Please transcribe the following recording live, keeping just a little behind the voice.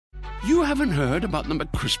You haven't heard about the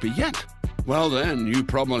McCrispy yet? Well, then, you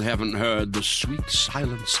probably haven't heard the sweet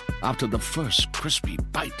silence after the first crispy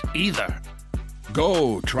bite either.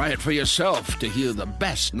 Go try it for yourself to hear the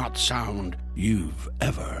best nut sound you've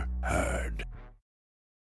ever heard.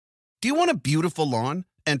 Do you want a beautiful lawn?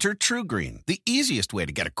 Enter TruGreen, the easiest way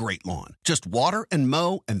to get a great lawn. Just water and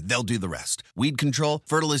mow, and they'll do the rest. Weed control,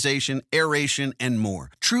 fertilization, aeration, and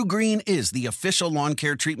more. TruGreen is the official lawn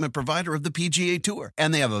care treatment provider of the PGA Tour,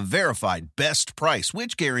 and they have a verified best price,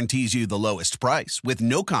 which guarantees you the lowest price with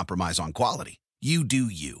no compromise on quality. You do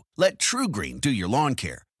you. Let TruGreen do your lawn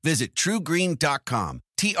care. Visit TruGreen.com,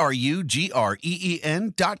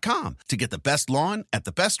 TruGreen.com, to get the best lawn at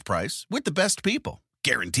the best price with the best people.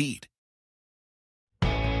 Guaranteed.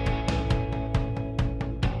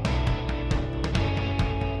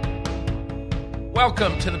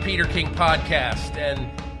 Welcome to the Peter King Podcast,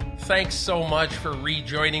 and thanks so much for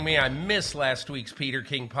rejoining me. I missed last week's Peter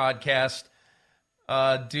King Podcast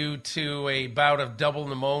due to a bout of double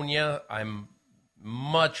pneumonia. I'm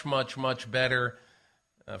much better.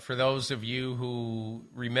 For those of you who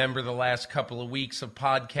remember the last couple of weeks of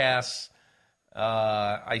podcasts,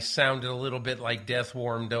 I sounded a little bit like death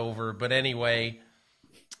warmed over. But anyway,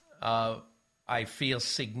 I feel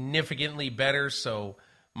significantly better, so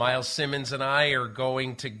Miles Simmons and I are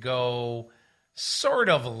going to go sort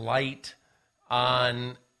of light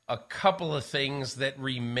on a couple of things that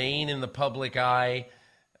remain in the public eye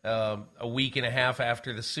a week and a half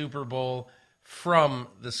after the Super Bowl, from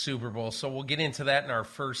the Super Bowl. So we'll get into that in our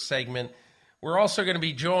first segment. We're also going to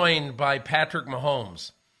be joined by Patrick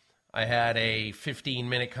Mahomes. I had a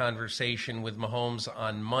 15-minute conversation with Mahomes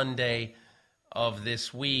on Monday of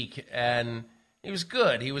this week, and he was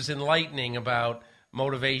good. He was enlightening about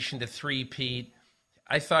motivation to three-peat.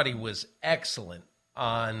 I thought he was excellent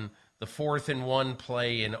on the 4th and 1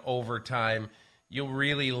 play in overtime. You'll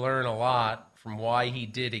really learn a lot from why he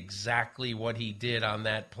did exactly what he did on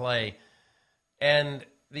that play. And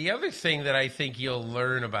the other thing that I think you'll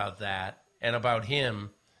learn about that and about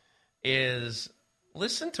him is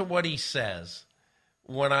listen to what he says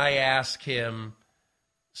when I ask him,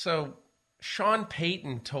 so Sean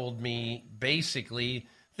Payton told me basically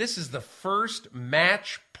this is the first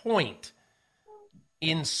match point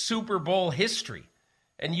in Super Bowl history.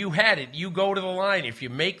 And you had it. You go to the line. If you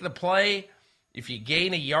make the play, if you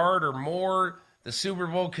gain a yard or more, the Super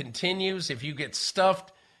Bowl continues. If you get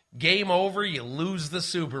stuffed, game over, you lose the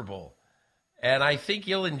Super Bowl. And I think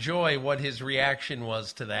you'll enjoy what his reaction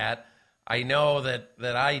was to that. I know that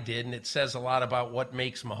I did, and it says a lot about what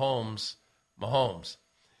makes Mahomes, Mahomes.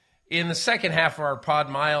 In the second half of our pod,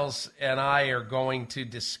 Miles and I are going to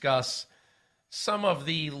discuss some of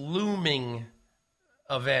the looming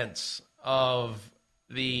events of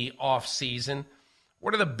the offseason.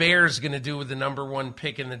 What are the Bears going to do with the number 1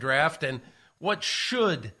 pick in the draft? And what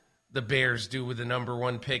should the Bears do with the number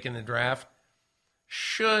 1 pick in the draft?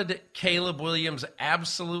 Should Caleb Williams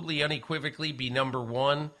absolutely unequivocally be number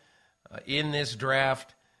 1 in this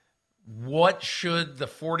draft? What should the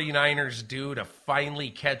 49ers do to finally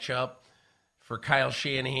catch up, for Kyle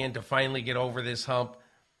Shanahan to finally get over this hump?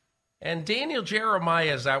 And Daniel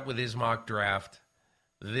Jeremiah is out with his mock draft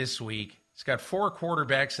this week. He's got 4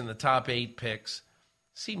 quarterbacks in the top 8 picks.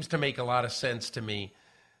 Seems to make a lot of sense to me.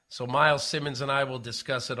 So Miles Simmons and I will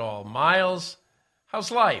discuss it all. Miles, how's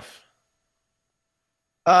life?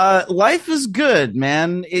 Life is good,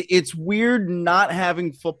 man. It's weird not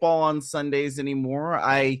having football on Sundays anymore.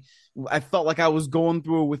 I felt like I was going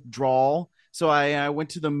through a withdrawal. So I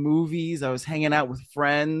went to the movies. I was hanging out with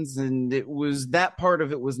friends, and that part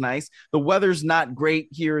of it was nice. The weather's not great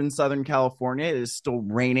here in Southern California. It is still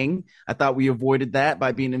raining. I thought we avoided that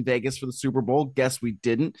by being in Vegas for the Super Bowl. Guess we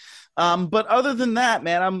didn't. But other than that,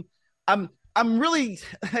 man, I'm really,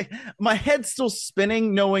 my head's still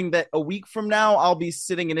spinning knowing that a week from now I'll be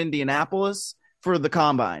sitting in Indianapolis for the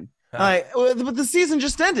Combine. But the season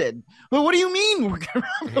just ended. Well, what do you mean?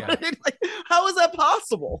 How is that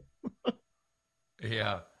possible?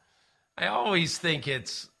 Yeah. I always think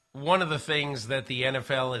it's one of the things that the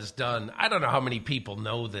NFL has done. I don't know how many people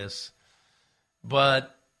know this,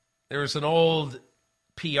 but there's an old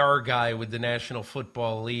PR guy with the National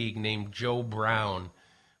Football League named Joe Brown.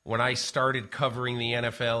 When I started covering the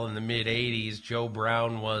NFL in the mid-'80s, Joe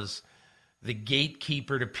Brown was the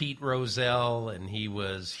gatekeeper to Pete Rozelle, and he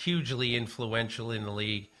was hugely influential in the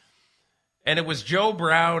league. And it was Joe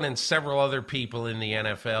Brown and several other people in the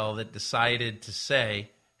NFL that decided to say,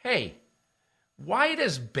 hey, why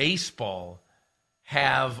does baseball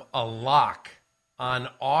have a lock on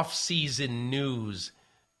off-season news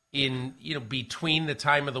in, between the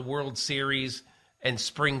time of the World Series and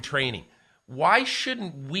spring training? why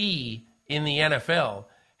shouldn't we in the NFL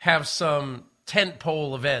have some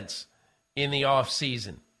tentpole events in the off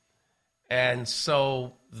season? And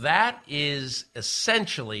so that is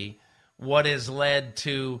essentially what has led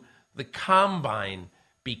to the Combine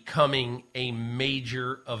becoming a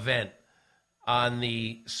major event on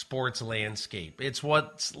the sports landscape. It's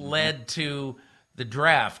what's led to the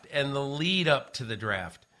draft and the lead up to the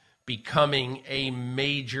draft becoming a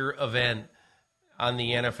major event on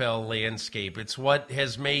the NFL landscape. It's what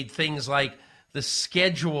has made things like the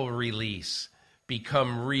schedule release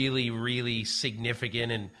become really, really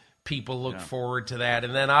significant, and people look forward to that.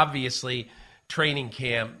 And then obviously training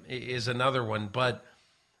camp is another one. But,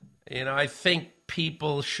 I think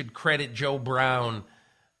people should credit Joe Brown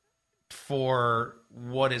for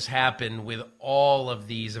what has happened with all of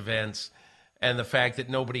these events and the fact that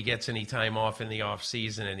nobody gets any time off in the off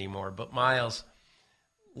season anymore. But Miles,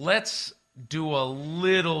 let's do a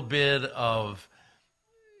little bit of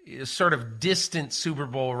sort of distant Super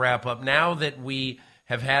Bowl wrap up. Now that we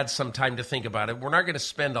have had some time to think about it, we're not going to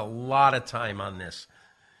spend a lot of time on this,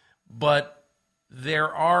 but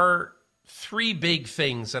there are three big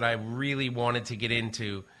things that I really wanted to get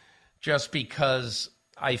into just because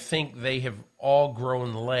I think they have all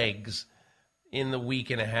grown legs in the week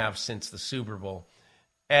and a half since the Super Bowl.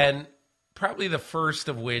 And probably the first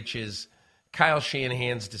of which is Kyle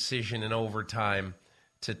Shanahan's decision in overtime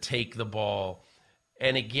to take the ball.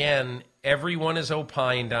 And again, everyone has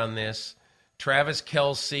opined on this. Travis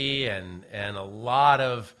Kelce and a lot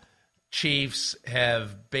of Chiefs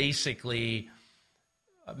have basically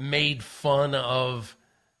made fun of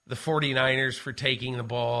the 49ers for taking the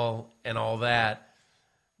ball and all that.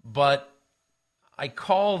 But I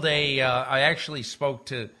actually spoke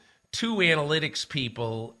to two analytics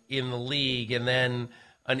people in the league and then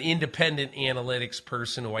an independent analytics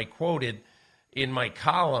person who I quoted in my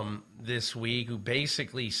column this week, who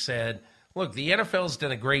basically said, look, the NFL's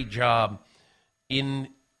done a great job in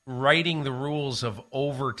writing the rules of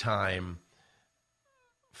overtime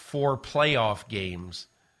for playoff games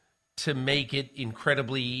to make it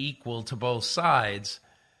incredibly equal to both sides.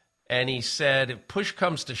 And he said, if push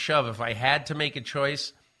comes to shove, if I had to make a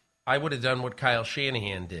choice, I would have done what Kyle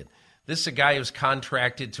Shanahan did. This is a guy who's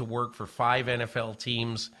contracted to work for 5 NFL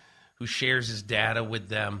teams, who shares his data with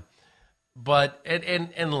them. But,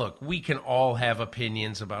 and look, we can all have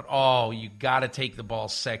opinions about, you got to take the ball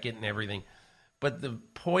second and everything. But the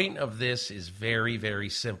point of this is very, very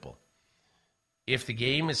simple. If the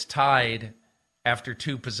game is tied after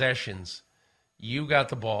 2 possessions, you got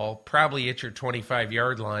the ball, probably at your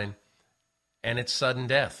 25-yard line, and it's sudden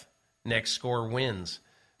death. Next score wins.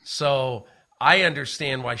 So I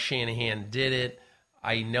understand why Shanahan did it.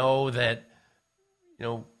 I know that,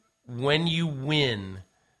 when you win,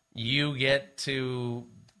 you get to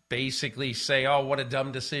basically say, oh, what a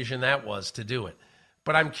dumb decision that was to do it.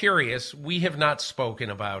 But I'm curious, we have not spoken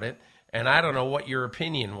about it, and I don't know what your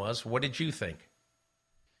opinion was. What did you think?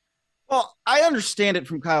 Well, I understand it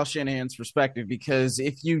from Kyle Shanahan's perspective, because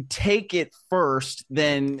if you take it first,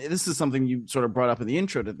 then this is something you sort of brought up in the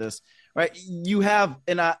intro to this, right? You have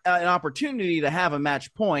an opportunity to have a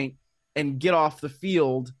match point and get off the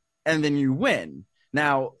field, and then you win.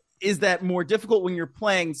 Now, is that more difficult when you're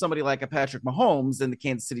playing somebody like a Patrick Mahomes in the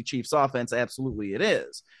Kansas City Chiefs offense? Absolutely it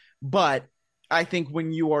is. But I think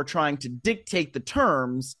when you are trying to dictate the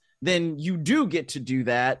terms, then you do get to do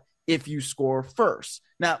that if you score first.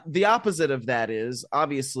 Now, the opposite of that is,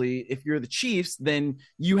 obviously, if you're the Chiefs, then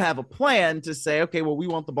you have a plan to say, okay, well, we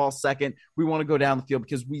want the ball second. We want to go down the field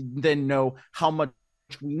because we then know how much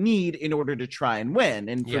we need in order to try and win.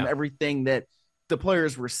 And from everything that the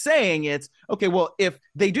players were saying, it's, okay, well, if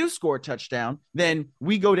they do score a touchdown, then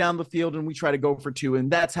we go down the field and we try to go for 2,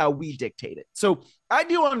 and that's how we dictate it. So I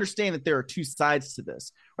do understand that there are 2 sides to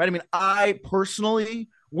this, right? I mean, I personally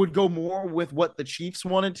would go more with what the Chiefs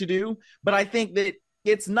wanted to do, but I think that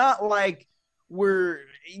it's not like we're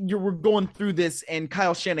going through this and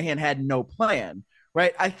Kyle Shanahan had no plan,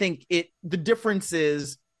 right? I think the difference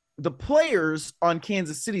is the players on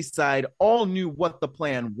Kansas City side all knew what the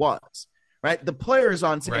plan was, right? The players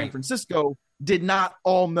on San Francisco did not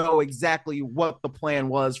all know exactly what the plan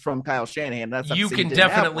was from Kyle Shanahan. That's you can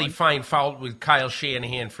definitely find fault with Kyle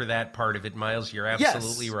Shanahan for that part of it, Miles. You're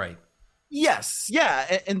absolutely right. Yes.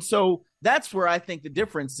 Yeah. And so that's where I think the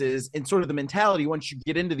difference is in sort of the mentality once you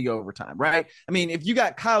get into the overtime, right? I mean, if you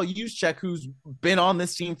got Kyle Juszczyk, who's been on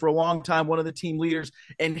this team for a long time, one of the team leaders,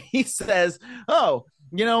 and he says, oh,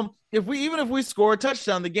 if we score a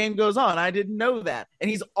touchdown, the game goes on. I didn't know that. And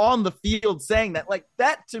he's on the field saying that, like,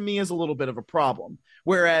 that to me is a little bit of a problem,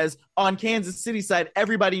 Whereas on Kansas City side,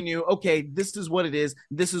 everybody knew, okay, this is what it is.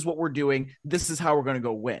 This is what we're doing. This is how we're going to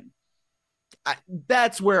go win.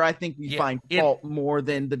 That's where I think we find fault more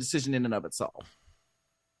than the decision in and of itself.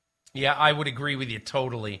 Yeah, I would agree with you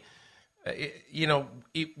totally.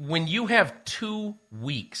 When you have 2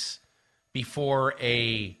 weeks before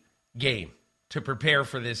a game to prepare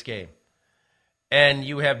for this game, and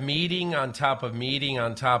you have meeting on top of meeting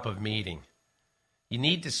on top of meeting, you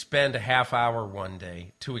need to spend a half hour one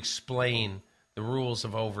day to explain the rules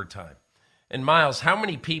of overtime. And Miles, how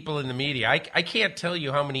many people in the media, I can't tell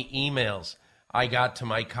you how many emails I got to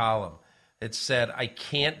my column that said, I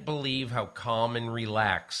can't believe how calm and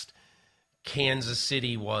relaxed Kansas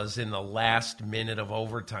City was in the last minute of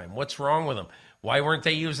overtime. What's wrong with them? Why weren't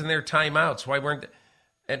they using their timeouts?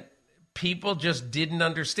 And people just didn't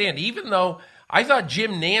understand. Even though I thought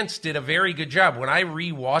Jim Nantz did a very good job. When I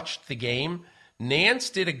rewatched the game,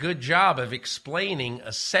 Nantz did a good job of explaining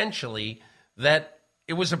essentially that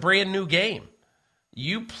it was a brand new game.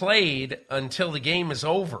 You played until the game is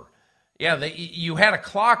over. Yeah, you had a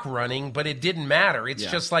clock running, but it didn't matter. It's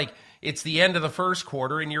just like it's the end of the first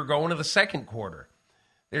quarter and you're going to the second quarter.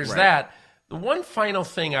 There's that. The one final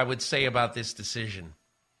thing I would say about this decision,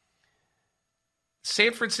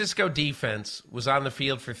 San Francisco defense was on the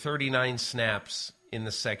field for 39 snaps in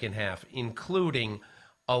the second half, including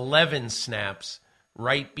 11 snaps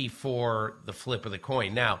right before the flip of the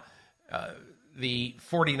coin. Now, the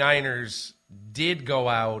 49ers did go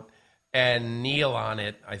out and kneel on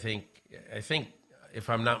it. I think if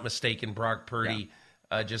I'm not mistaken, Brock Purdy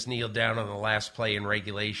just kneeled down on the last play in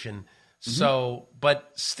regulation. Mm-hmm. So,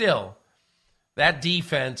 but still, that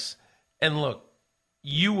defense, and look,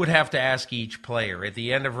 you would have to ask each player at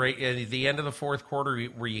the end of the fourth quarter,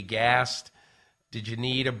 were you gassed? Did you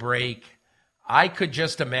need a break? I could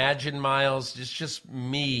just imagine, Miles, it's just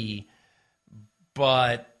me,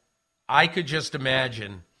 but I could just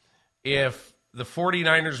imagine if the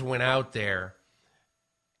 49ers went out there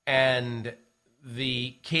and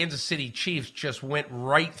the Kansas City Chiefs just went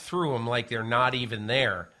right through them like they're not even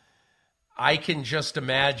there. I can just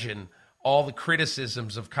imagine all the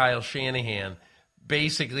criticisms of Kyle Shanahan,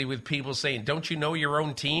 basically with people saying, don't you know your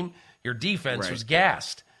own team? Your defense was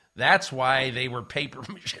gassed. That's why they were paper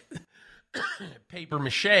mache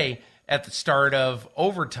at the start of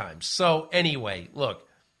overtime. So anyway, look,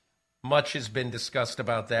 much has been discussed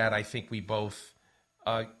about that. I think we both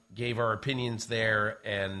gave our opinions there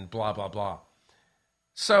and blah, blah, blah.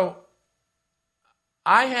 So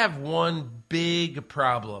I have one big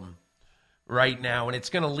problem right now, and it's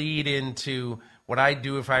going to lead into what I'd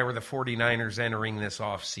do if I were the 49ers entering this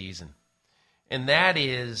offseason. And that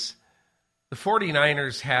is the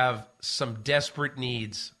 49ers have some desperate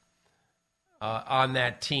needs on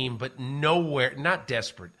that team, but nowhere, not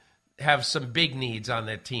desperate, have some big needs on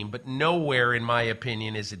that team, but nowhere, in my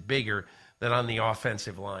opinion, is it bigger than on the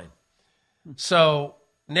offensive line. So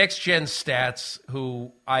Next Gen Stats,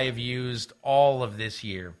 who I have used all of this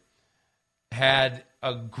year, had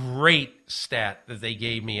a great stat that they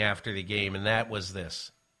gave me after the game, and that was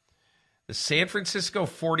this. The San Francisco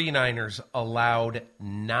 49ers allowed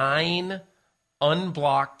 9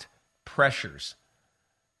 unblocked pressures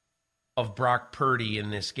of Brock Purdy in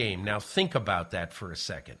this game. Now think about that for a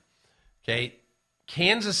second. Okay,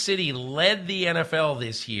 Kansas City led the NFL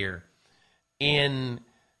this year in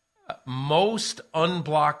most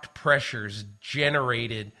unblocked pressures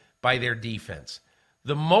generated by their defense.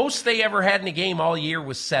 The most they ever had in a game all year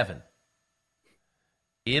was 7.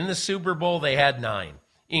 In the Super Bowl, they had 9,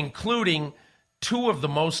 including 2 of the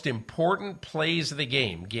most important plays of the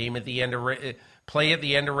game. Play at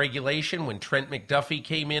the end of regulation when Trent McDuffie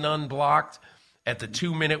came in unblocked at the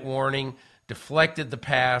 2-minute warning, deflected the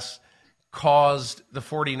pass, caused the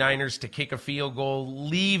 49ers to kick a field goal,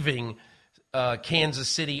 leaving Kansas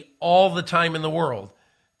City all the time in the world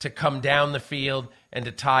to come down the field and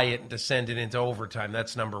to tie it and to send it into overtime.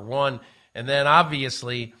 That's number 1. And then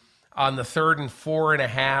obviously on the 3rd and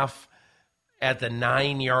 4.5 at the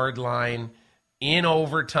 9-yard line in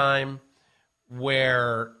overtime,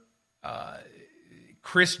 where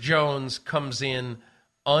Chris Jones comes in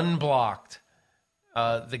unblocked.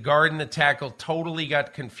 The guard and the tackle totally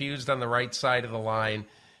got confused on the right side of the line.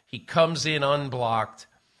 He comes in unblocked,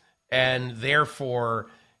 and therefore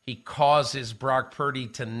he causes Brock Purdy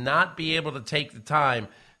to not be able to take the time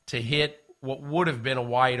to hit what would have been a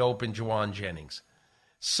wide-open Juwan Jennings.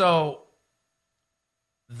 So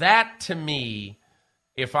that, to me,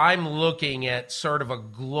 if I'm looking at sort of a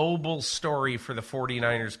global story for the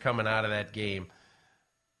 49ers coming out of that game,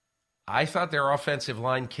 I thought their offensive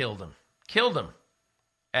line killed them.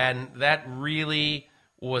 And that really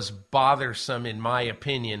was bothersome, in my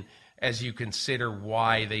opinion, as you consider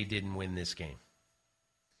why they didn't win this game.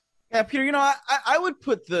 Yeah, Peter, I would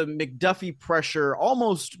put the McDuffie pressure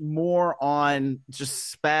almost more on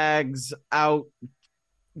just Spags out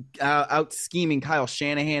scheming Kyle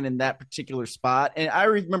Shanahan in that particular spot. And I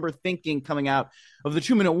remember thinking coming out of the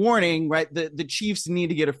 2-minute warning, right, the Chiefs need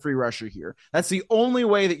to get a free rusher here. That's the only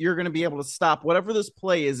way that you're going to be able to stop whatever this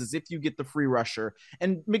play is if you get the free rusher.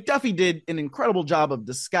 And McDuffie did an incredible job of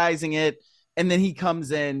disguising it. And then he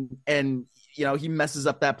comes in and, he messes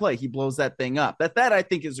up that play. He blows that thing up. That I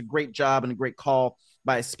think is a great job and a great call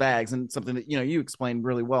by Spags, and something that, you explained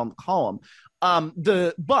really well in the column.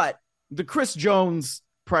 But the Chris Jones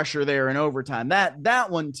pressure there in overtime,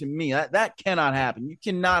 that one to me, that cannot happen. You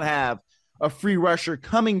cannot have a free rusher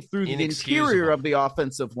coming through the interior of the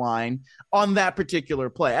offensive line on that particular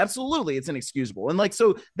play. Absolutely, it's inexcusable. And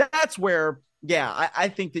so that's where,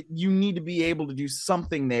 I think that you need to be able to do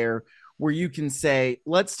something there where you can say,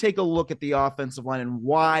 let's take a look at the offensive line and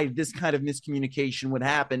why this kind of miscommunication would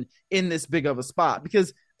happen in this big of a spot,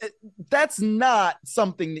 because that's not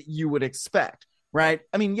something that you would expect. Right.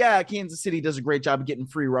 I mean, Kansas City does a great job of getting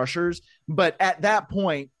free rushers, but at that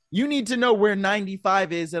point, you need to know where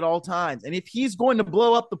 95 is at all times. And if he's going to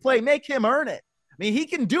blow up the play, make him earn it. I mean, he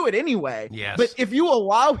can do it anyway. Yes. But if you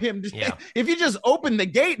allow him to, if you just open the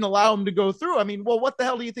gate and allow him to go through, I mean, well, what the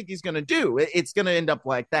hell do you think he's going to do? It's going to end up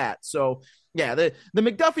like that. So, the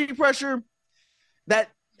McDuffie pressure, that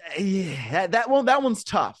one's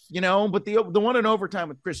tough, but the one in overtime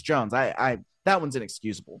with Chris Jones, that one's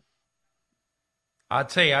inexcusable. I'll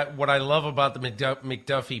tell you what I love about the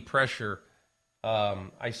McDuffie pressure.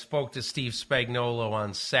 I spoke to Steve Spagnuolo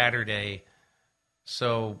on Saturday,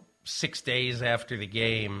 so 6 days after the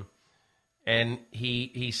game, and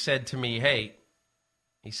he said to me, hey,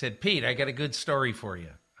 he said, Pete, I got a good story for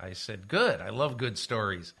you. I said, good. I love good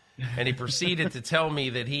stories. And he proceeded to tell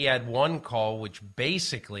me that he had one call, which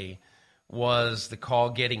basically was the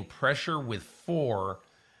call getting pressure with 4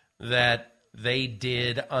 that they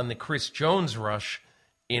did on the Chris Jones rush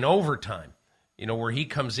in overtime, where he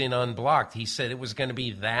comes in unblocked. He said it was going to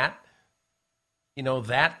be that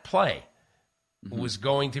play was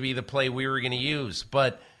going to be the play we were going to use.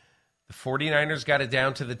 But the 49ers got it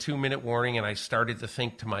down to the 2-minute warning, and I started to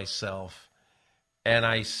think to myself, and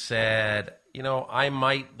I said, I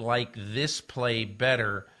might like this play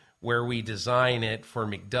better where we design it for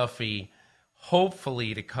McDuffie,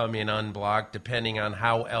 hopefully to come in unblocked, depending on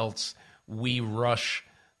how else we rush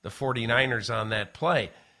the 49ers on that play.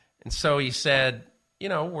 And so he said,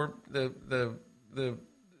 we're the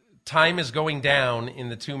time is going down in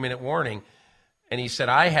the 2-minute warning. And he said,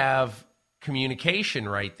 I have communication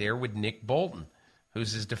right there with Nick Bolton,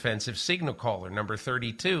 who's his defensive signal caller, number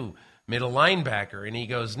 32, middle linebacker. And he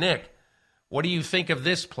goes, Nick, what do you think of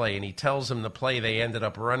this play? And he tells him the play they ended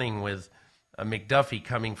up running with McDuffie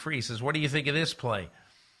coming free. He says, what do you think of this play?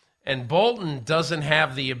 And Bolton doesn't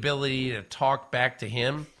have the ability to talk back to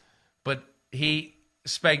him, but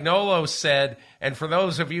Spagnuolo said, and for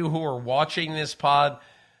those of you who are watching this pod,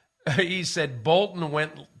 he said Bolton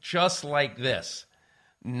went just like this,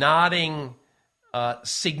 nodding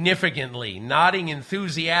significantly, nodding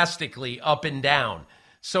enthusiastically up and down.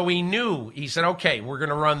 So he knew, he said, okay, we're going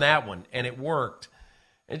to run that one, and it worked.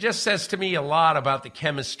 It just says to me a lot about the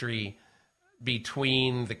chemistry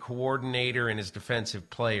between the coordinator and his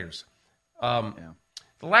defensive players. The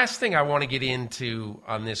last thing I want to get into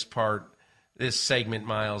on this segment,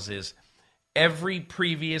 Miles, is every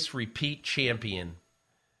previous repeat champion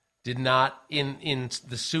did not, in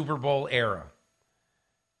the Super Bowl era,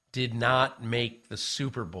 did not make the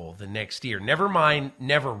Super Bowl the next year. Never mind,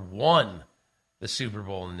 never won the Super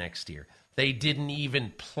Bowl the next year. They didn't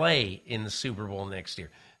even play in the Super Bowl next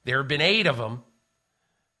year. There have been 8 of them,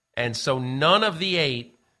 and so none of the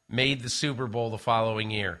 8 made the Super Bowl the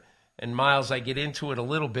following year. And Miles, I get into it a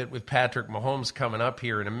little bit with Patrick Mahomes coming up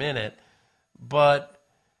here in a minute, but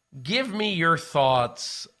give me your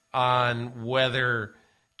thoughts on whether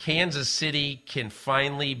Kansas City can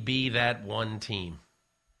finally be that one team.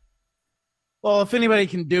 Well, if anybody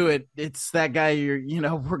can do it, it's that guy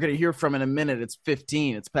we're going to hear from in a minute. It's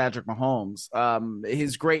 15. It's Patrick Mahomes.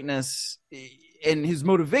 His greatness and his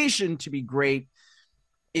motivation to be great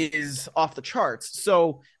is off the charts.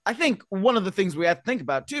 So I think one of the things we have to think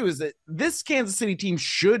about too is that this Kansas City team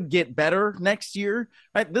should get better next year,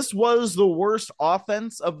 right? This was the worst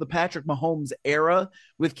offense of the Patrick Mahomes era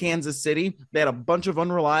with Kansas City. They had a bunch of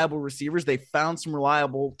unreliable receivers. They found some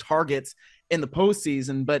reliable targets in the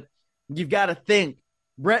postseason, but you've got to think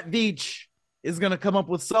Brett Veach is going to come up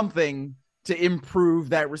with something to improve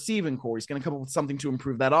that receiving core. He's going to come up with something to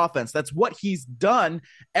improve that offense. That's what he's done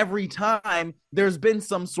every time there's been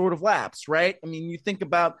some sort of lapse, right? I mean, you think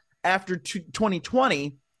about after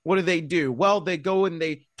 2020, what do? Well, they go and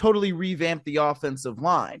they totally revamp the offensive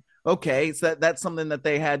line. Okay, so that's something that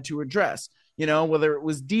they had to address. Whether it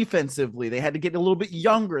was defensively, they had to get a little bit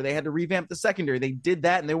younger. They had to revamp the secondary. They did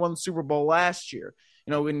that, and they won the Super Bowl last year.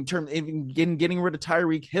 In terms of getting rid of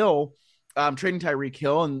Tyreek Hill, trading Tyreek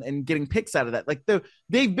Hill and getting picks out of that. Like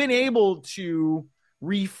they've been able to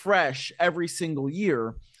refresh every single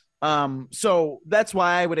year. So that's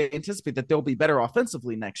why I would anticipate that they'll be better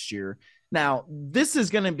offensively next year. Now, this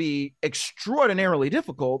is going to be extraordinarily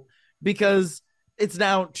difficult because it's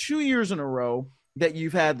now 2 years in a row that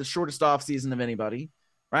you've had the shortest offseason of anybody,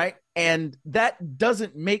 right? And that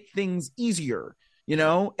doesn't make things easier,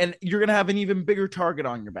 and you're going to have an even bigger target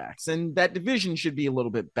on your backs, and that division should be a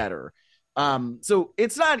little bit better. So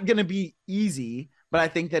it's not going to be easy, but I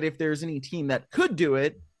think that if there's any team that could do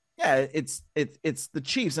it, yeah, it's the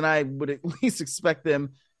Chiefs, and I would at least expect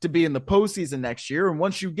them to be in the postseason next year. And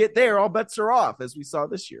once you get there, all bets are off, as we saw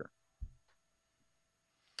this year.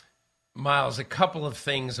 Miles, a couple of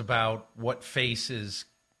things about what faces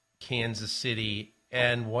Kansas City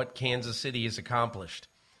and what Kansas City has accomplished.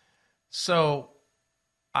 So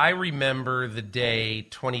I remember the day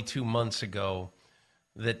 22 months ago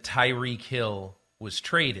that Tyreek Hill was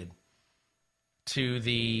traded to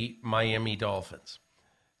the Miami Dolphins.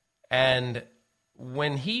 And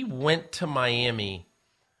when he went to Miami,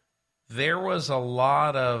 there was a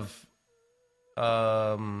lot of,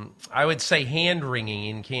 I would say, hand-wringing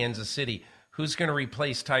in Kansas City. Who's going to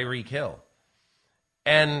replace Tyreek Hill?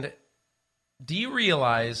 And do you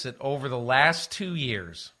realize that over the last 2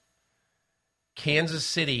 years, Kansas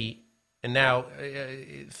City, and now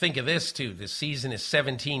think of this too, the season is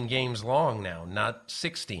 17 games long now, not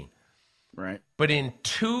 16. Right. But in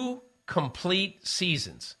 2 complete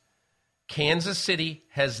seasons, Kansas City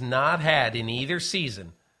has not had in either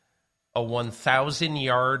season a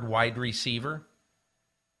 1,000-yard wide receiver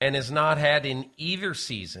and has not had in either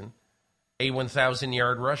season a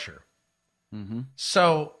 1,000-yard rusher. Mm-hmm.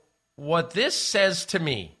 So what this says to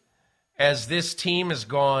me, as this team has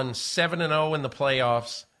gone 7-0 in the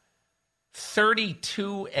playoffs,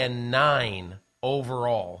 32-9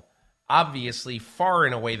 overall, obviously far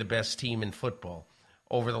and away the best team in football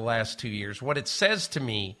over the last 2 years. What it says to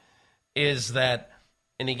me is that,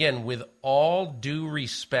 and again, with all due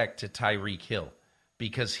respect to Tyreek Hill,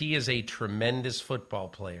 because he is a tremendous football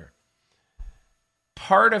player,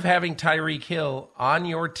 part of having Tyreek Hill on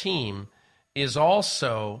your team is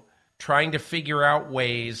also trying to figure out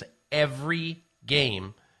ways every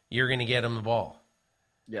game you're going to get him the ball.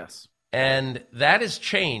 Yes. And that has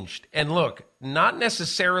changed. And look, not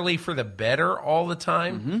necessarily for the better all the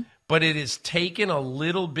time, but it has taken a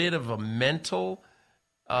little bit of a mental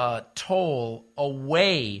toll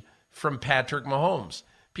away from Patrick Mahomes,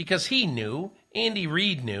 because he knew, Andy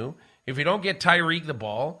Reid knew, if you don't get Tyreek the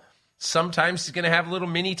ball, sometimes he's going to have little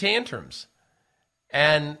mini tantrums.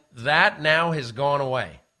 And that now has gone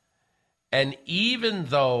away. And even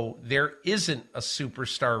though there isn't a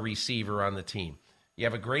superstar receiver on the team, you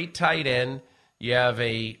have a great tight end, you have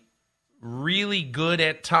a really good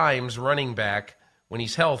at times running back when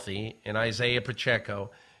he's healthy in Isaiah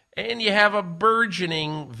Pacheco, and you have a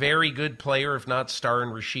burgeoning, very good player, if not star, in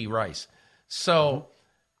Rashee Rice. So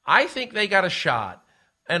I think they got a shot.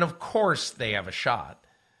 And of course they have a shot.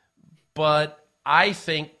 But I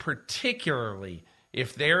think particularly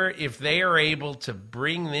if they are able to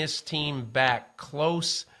bring this team back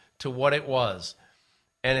close to what it was,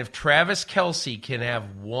 and if Travis Kelce can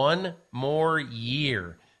have one more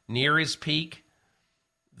year near his peak,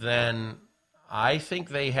 then I think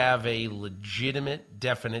they have a legitimate,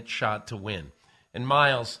 definite shot to win. And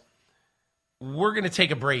Miles, we're going to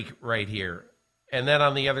take a break right here. And then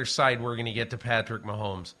on the other side, we're going to get to Patrick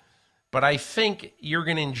Mahomes. But I think you're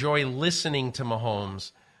going to enjoy listening to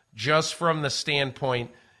Mahomes just from the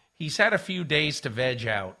standpoint, he's had a few days to veg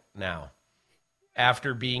out now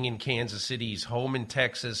after being in Kansas City. He's home in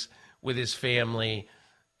Texas with his family.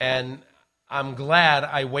 And I'm glad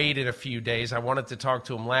I waited a few days. I wanted to talk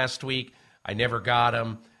to him last week. I never got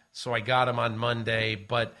him, so I got him on Monday.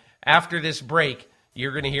 But after this break,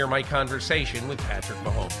 you're going to hear my conversation with Patrick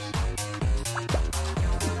Mahomes.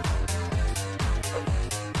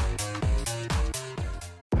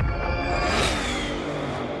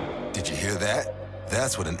 Did you hear that?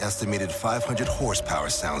 That's what an estimated 500 horsepower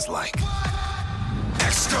sounds like.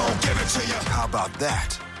 X-Gon, give it to you. How about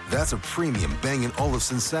that? That's a premium Bang &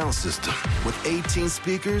 Olufsen sound system with 18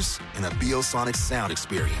 speakers and a Biosonic sound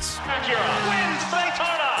experience. And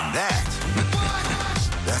that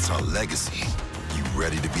That's our legacy. You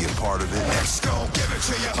ready to be a part of it? Let's go, give it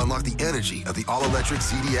to you. Unlock the energy of the all-electric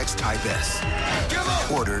ZDX Type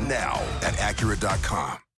S. Order now at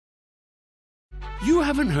Acura.com. You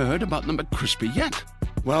haven't heard about the McCrispy yet?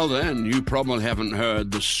 Well, then, you probably haven't heard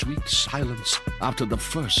the sweet silence after the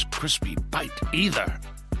first crispy bite either.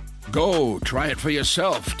 Go try it for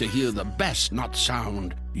yourself to hear the best nut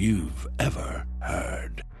sound you've ever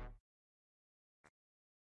heard.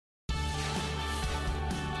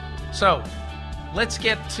 So, let's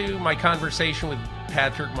get to my conversation with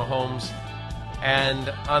Patrick Mahomes. And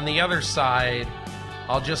on the other side,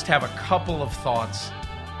 I'll just have a couple of thoughts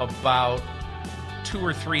about 2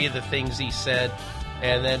 or 3 of the things he said.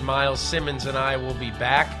 And then Miles Simmons and I will be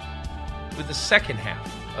back with the second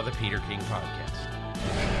half of the Peter King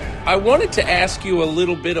podcast. I wanted to ask you a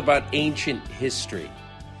little bit about ancient history.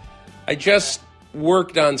 I just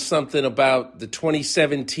worked on something about the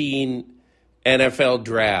 2017 NFL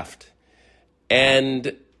draft.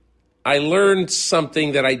 And I learned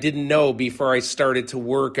something that I didn't know before I started to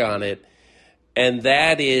work on it. And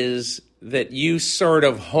that is that you sort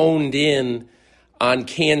of honed in on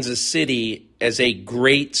Kansas City as a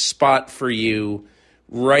great spot for you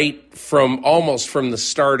right from almost from the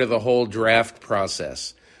start of the whole draft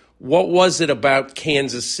process. What was it about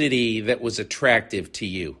Kansas City that was attractive to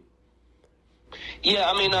you? Yeah,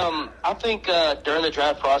 I mean, I think during the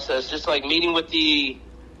draft process, just like meeting with the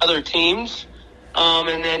other teams,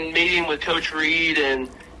 and then meeting with Coach Reed and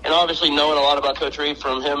obviously knowing a lot about Coach Reed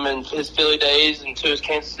from him and his Philly days and to his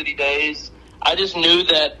Kansas City days, I just knew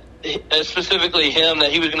that, specifically him,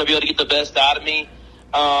 that he was going to be able to get the best out of me.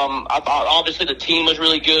 I thought obviously the team was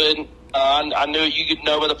really good. I knew you could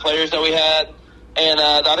know with the players that we had, and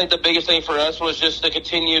I think the biggest thing for us was just to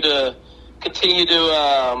continue to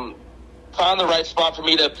find the right spot for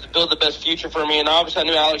me to build the best future for me. And obviously I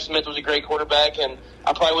knew Alex Smith was a great quarterback, and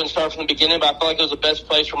I probably wouldn't start from the beginning, but I felt like it was the best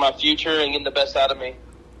place for my future and getting the best out of me.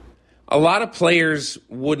 A lot of players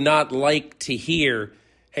would not like to hear,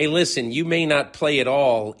 hey, listen, you may not play at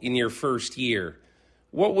all in your first year.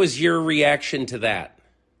 What was your reaction to that?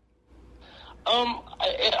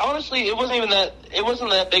 Honestly, it wasn't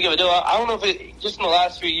that big of a deal. I don't know if it, just in the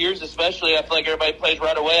last few years especially, I feel like everybody plays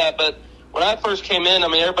right away. But when I first came in, I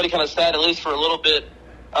mean, everybody kind of sat at least for a little bit,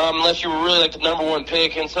 unless you were really like the number one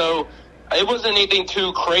pick. And so it wasn't anything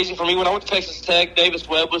too crazy for me. When I went to Texas Tech, Davis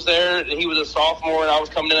Webb was there, and he was a sophomore, and I was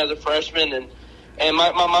coming in as a freshman. And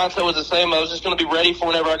my mindset was the same. I was just going to be ready for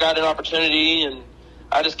whenever I got an opportunity. And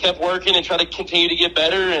I just kept working and tried to continue to get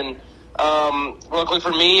better. And luckily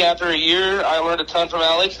for me, after a year, I learned a ton from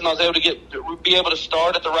Alex, and I was able to be able to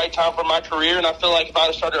start at the right time for my career. And I feel like if I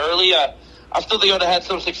had started early, I still think I would have had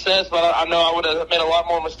some success, but I know I would have made a lot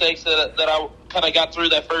more mistakes that I kind of got through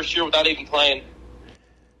that first year without even playing.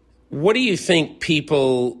 What do you think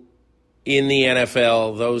people in the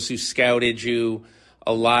NFL, those who scouted you,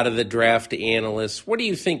 a lot of the draft analysts, what do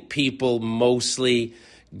you think people mostly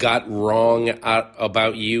got wrong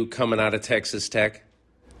about you coming out of Texas Tech?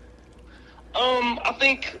 I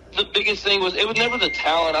think the biggest thing was it was never the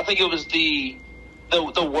talent. I think it was the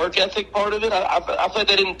work ethic part of it. I feel like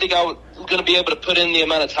they didn't think I was going to be able to put in the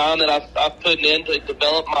amount of time that I've put in to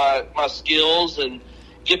develop my skills and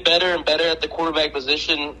get better and better at the quarterback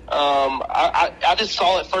position. I just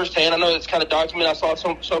saw it firsthand. I know it's kind of documented. I saw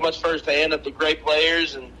so much firsthand of the great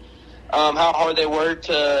players and how hard they work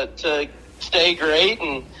to stay great.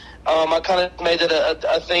 And I kind of made it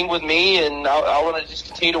a thing with me, and I want to just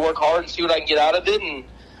continue to work hard and see what I can get out of it. And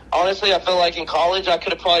honestly, I feel like in college I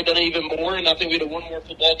could have probably done it even more, and I think we'd have won more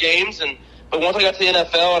football games. But once I got to the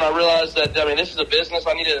NFL and I realized that, I mean, this is a business,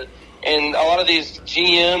 and a lot of these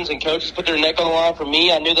GMs and coaches put their neck on the line for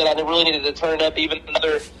me. I knew that I really needed to turn it up even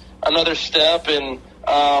another step and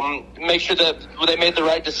make sure that they made the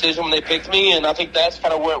right decision when they picked me. And I think that's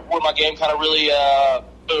kind of where my game kind of really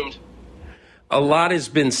boomed. A lot has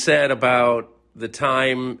been said about the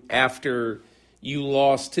time after you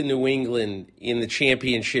lost to New England in the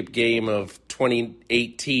championship game of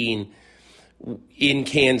 2018 in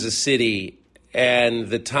Kansas City and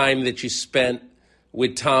the time that you spent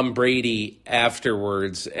with Tom Brady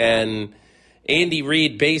afterwards. And Andy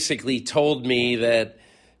Reid basically told me that,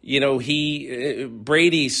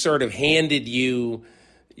 Brady sort of handed you,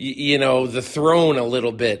 the throne a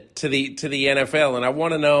little bit to the NFL. And I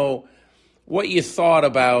want to know what you thought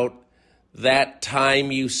about that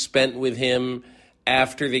time you spent with him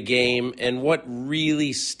after the game and what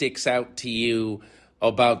really sticks out to you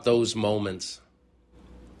about those moments.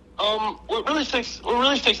 What really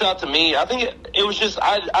sticks out to me, I think it was just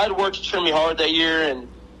I'd worked extremely hard that year, and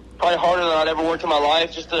probably harder than I'd ever worked in my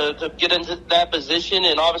life, just to get into that position.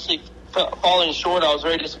 And obviously falling short, I was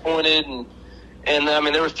very disappointed. And I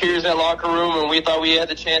mean, there was tears in that locker room, and we thought we had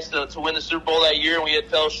the chance to win the Super Bowl that year, and we had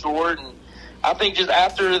fell short. And I think just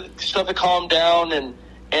after stuff had calmed down,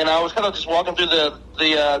 and I was kind of just walking through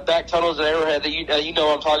the back tunnels at Arrowhead that you know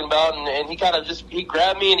what I'm talking about, and he kind of he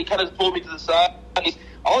grabbed me and he kind of pulled me to the side. And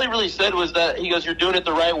all he really said was that he goes, "You're doing it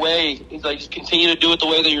the right way." He's like, "Just continue to do it the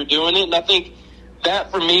way that you're doing it." And I think that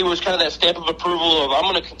for me was kind of that stamp of approval of I'm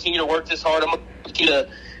going to continue to work this hard. I'm going to continue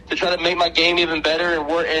to try to make my game even better and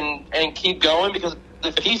work and keep going, because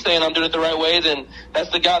if he's saying I'm doing it the right way, then that's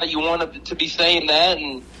the guy that you want to be saying that.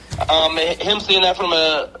 And him seeing that from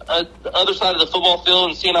the other side of the football field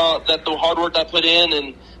and seeing that the hard work I put in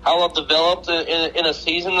and how I've developed in a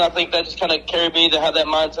season, I think that just kind of carried me to have that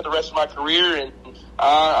mindset the rest of my career. And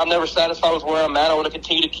I'm never satisfied with where I'm at. I want to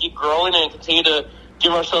continue to keep growing and continue to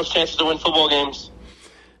give ourselves chances to win football games.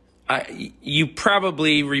 You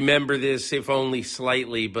probably remember this, if only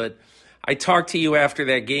slightly, but I talked to you after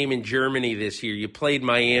that game in Germany this year. You played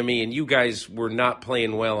Miami, and you guys were not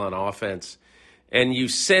playing well on offense. And you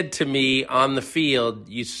said to me on the field,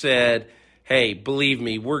 you said, "Hey, believe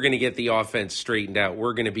me, we're going to get the offense straightened out.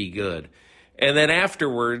 We're going to be good." And then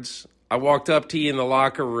afterwards, I walked up to you in the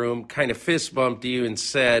locker room, kind of fist bumped you and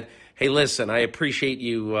said, "Hey, listen, I appreciate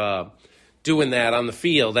you doing that on the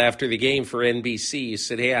field after the game for NBC." You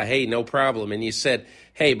said, "Yeah, hey, no problem." And you said,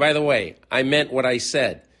 "Hey, by the way, I meant what I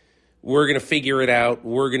said. We're going to figure it out.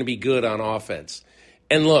 We're going to be good on offense."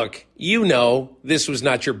 And look, you know this was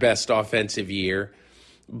not your best offensive year,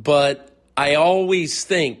 but I always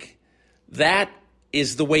think that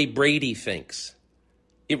is the way Brady thinks.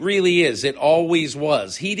 It really is. It always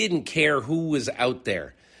was. He didn't care who was out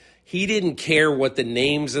there. He didn't care what the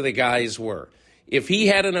names of the guys were. If he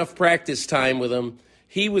had enough practice time with them,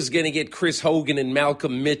 he was going to get Chris Hogan and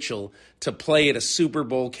Malcolm Mitchell to play at a Super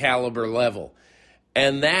Bowl caliber level.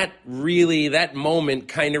 And that moment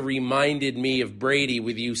kind of reminded me of Brady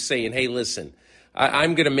with you saying, "Hey, listen,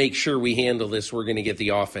 I'm going to make sure we handle this. We're going to get the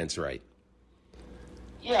offense right."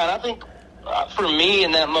 Yeah, and I think for me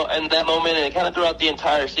in that moment, and kind of throughout the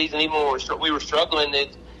entire season, even when we were struggling,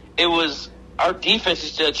 it was our defense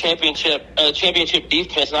is a championship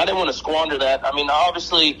defense, and I didn't want to squander that. I mean,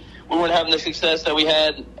 obviously we weren't having the success that we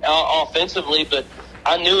had offensively, but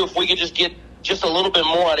I knew if we could just get just a little bit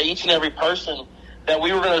more out of each and every person, that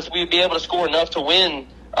we'd be able to score enough to win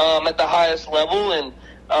at the highest level. And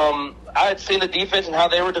I had seen the defense and how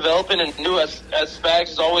they were developing, and knew as Spags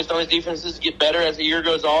has always done his defenses get better as the year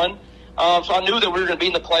goes on. So I knew that we were going to be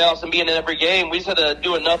in the playoffs and be in every game. We just had to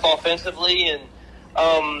do enough offensively. And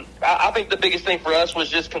I think the biggest thing for us was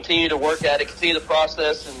just continue to work at it, continue the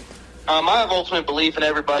process. And I have ultimate belief in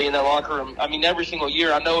everybody in that locker room. I mean, every single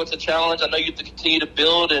year, I know it's a challenge. I know you have to continue to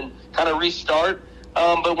build and kind of restart.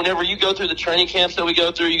 But whenever you go through the training camps that we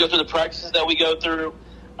go through, you go through the practices that we go through,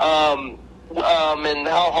 and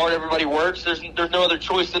how hard everybody works, there's no other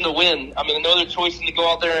choice than to win. I mean, no other choice than to go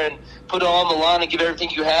out there and put it all on the line and give everything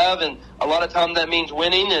you have. And a lot of times that means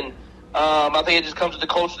winning. And I think it just comes with the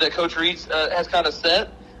culture that Coach Reed has kind of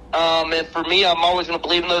set. And for me, I'm always going to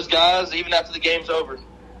believe in those guys, even after the game's over.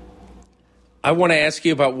 I want to ask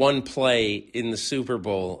you about one play in the Super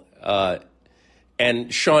Bowl.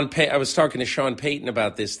 And I was talking to Sean Payton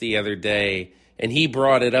about this the other day, and he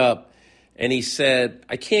brought it up, and he said,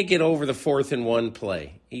 "I can't get over the 4th and 1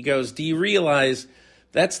 play." He goes, "Do you realize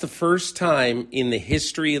that's the first time in the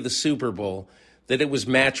history of the Super Bowl that it was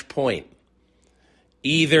match point?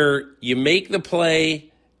 Either you make the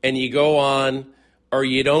play and you go on, or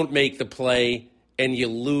you don't make the play and you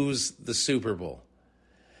lose the Super Bowl."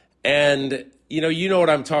 And, you know what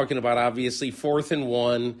I'm talking about, obviously, 4th and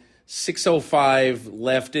 1, 6:05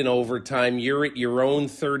 left in overtime. You're at your own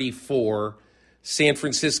 34. San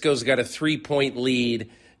Francisco's got a 3-point lead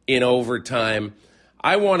in overtime.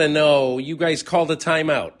 I want to know, you guys called a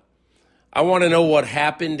timeout. I want to know what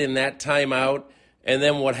happened in that timeout and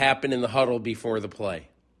then what happened in the huddle before the play.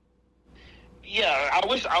 Yeah, I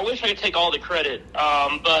wish I could take all the credit,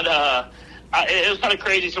 but it was kind of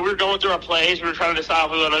crazy. So we were going through our plays. We were trying to decide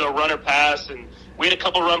if we were going to go run or pass, and we had a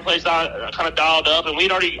couple run plays kind of dialed up, and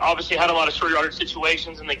we'd already obviously had a lot of short yardage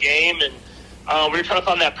situations in the game, and we were trying to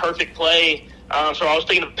find that perfect play. So I was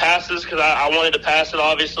thinking of passes because I wanted to pass it,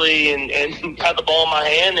 obviously, and had the ball in my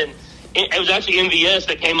hand. And it was actually MVS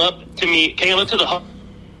that came up to the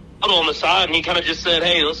huddle on the side, and he kind of just said,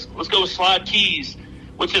 "Hey, let's go with slide keys,"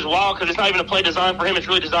 which is wild because it's not even a play designed for him. It's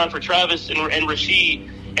really designed for Travis and Rasheed.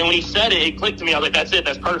 And when he said it, it clicked to me. I was like, "That's it.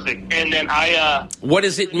 That's perfect." And then what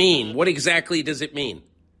does it mean? What exactly does it mean?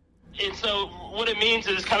 And so what it means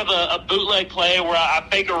is kind of a bootleg play where I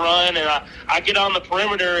fake a run and I get on the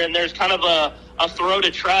perimeter, and there's kind of a a throw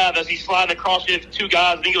to Trav as he's sliding across. You have two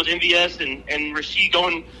guys, I think it was MVS and Rasheed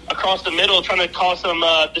going across the middle, trying to cause some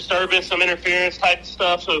disturbance, some interference type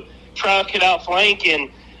stuff. So Trav could outflank, and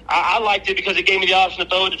I liked it because it gave me the option to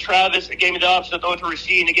throw it to Travis, it gave me the option to throw it to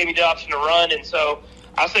Rasheed, and it gave me the option to run. And so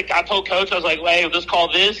I told Coach, I was like, hey, let's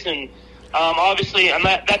call this. And obviously, I'm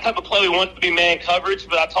not, that type of play we want to be man coverage,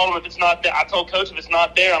 but I told him if it's not there, I told Coach if it's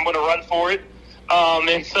not there, I'm going to run for it.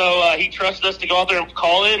 And so he trusted us to go out there and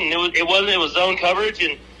call it, and it was zone coverage.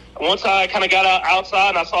 And once I kind of got outside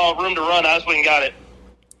and I saw room to run, I just went and got it.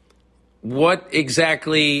 What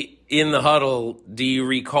exactly in the huddle do you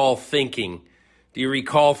recall thinking? Do you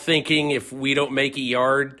recall thinking if we don't make a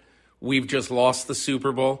yard, we've just lost the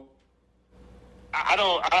Super Bowl? I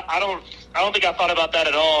don't think I thought about that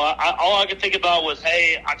at all. All I could think about was,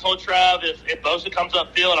 hey, I told Trav if Bosa comes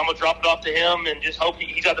upfield, I'm gonna drop it off to him and just hope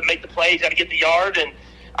he's got to make the play, he's got to get the yard. And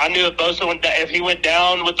I knew if he went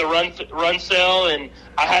down with the run cell and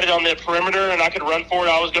I had it on the perimeter and I could run for it,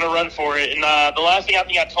 I was gonna run for it. And the last thing I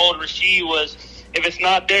think I told Rasheed was, if it's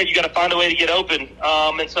not there, you got to find a way to get open.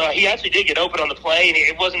 And so he actually did get open on the play, and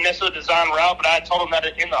it wasn't necessarily a design route, but I told him that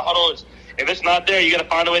in the huddle is, if it's not there, you got to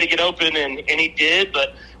find a way to get open, and he did.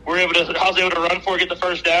 But I was able to run for it, get the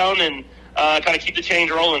first down, and kind of keep the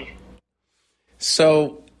change rolling.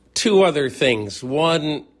 So two other things.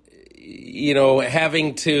 One,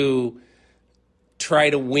 having to try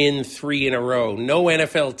to win 3 in a row. No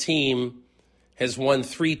NFL team has won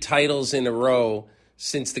 3 titles in a row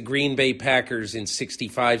since the Green Bay Packers in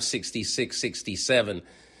 65, 66, 67.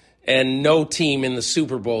 And no team in the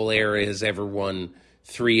Super Bowl era has ever won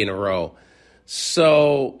 3 in a row.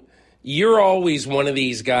 So you're always one of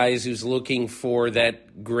these guys who's looking for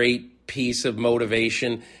that great piece of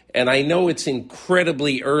motivation. And I know it's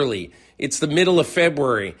incredibly early. It's the middle of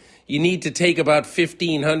February. You need to take about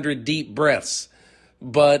 1,500 deep breaths.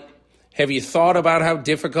 But have you thought about how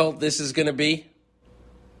difficult this is going to be?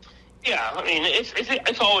 Yeah, I mean,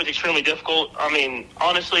 it's always extremely difficult. I mean,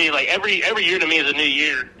 honestly, like every year to me is a new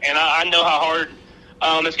year, and I know how hard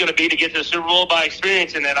it's going to be to get to the Super Bowl by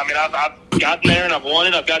experiencing it. I mean, I've gotten there and I've won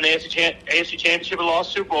it. I've gotten the AFC Championship and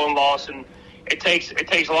lost, Super Bowl and lost, and it takes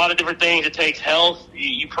a lot of different things. It takes health.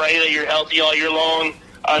 You pray that you're healthy all year long,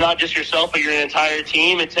 not just yourself, but your entire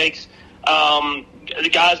team. It takes the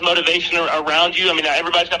guys' motivation around you. I mean,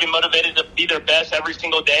 everybody's got to be motivated to be their best every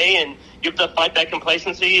single day, and you have to fight that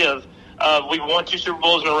complacency of we've won 2 Super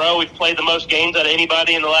Bowls in a row. We've played the most games out of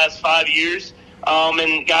anybody in the last 5 years,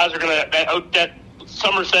 and guys are going to that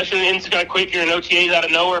summer session ends kind of quick. You're in OTAs out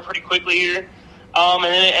of nowhere pretty quickly here, and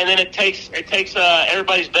then it takes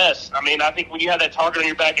everybody's best. I mean, I think when you have that target on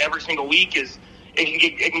your back every single week,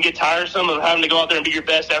 it can get tiresome of having to go out there and be your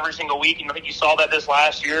best every single week. And I think you saw that this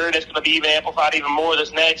last year, and it's going to be even amplified even more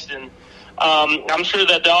this next. And I'm sure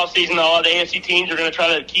that the offseason, all of the AFC teams are going to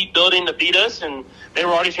try to keep building to beat us, and there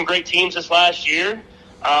were already some great teams this last year.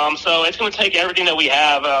 So it's going to take everything that we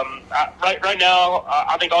have. Right now,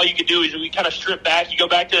 I think all you can do is we kind of strip back. You go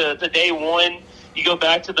back to day one. You go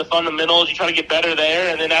back to the fundamentals. You try to get better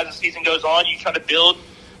there, and then as the season goes on, you try to build.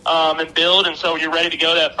 And so you're ready to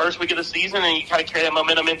go that first week of the season, and you kind of carry that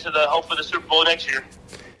momentum into hopefully the Super Bowl next year.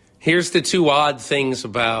 Here's the 2 odd things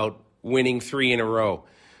about winning 3 in a row.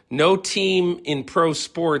 No team in pro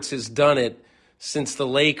sports has done it since the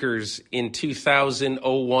Lakers in 2000,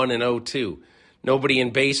 01, and 02. Nobody in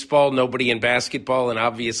baseball, nobody in basketball, and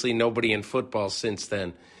obviously nobody in football since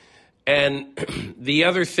then. And the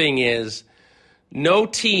other thing is, no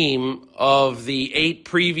team of the 8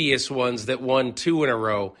 previous ones that won 2 in a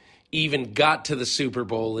row even got to the Super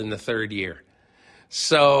Bowl in the 3rd year.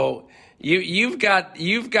 So you've got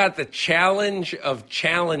the challenge of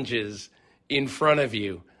challenges in front of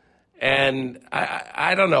you. And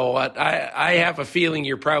I don't know what. I have a feeling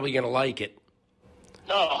you're probably going to like it.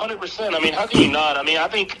 No, 100%. I mean, how can you not? I mean, I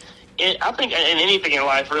think in anything in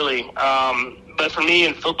life, really, but for me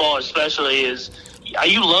in football especially, is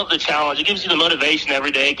you love the challenge. It gives you the motivation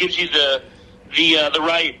every day. It gives you the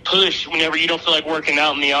right push whenever you don't feel like working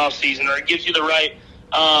out in the off season, or it gives you the right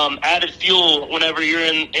added fuel whenever you're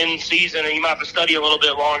in season and you might have to study a little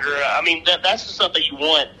bit longer. I mean, that's the stuff that you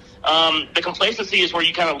want. The complacency is where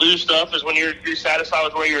you kind of lose stuff, is when you're satisfied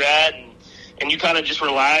with where you're at and you kind of just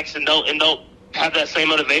relax and don't have that same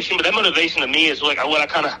motivation. But that motivation to me is like what I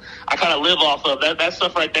kind of live off of. That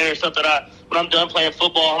stuff right there is stuff that when I'm done playing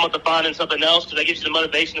football, I'm going to find in something else, because that gives you the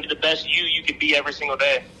motivation to be the best you could be every single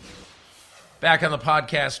day. Back on the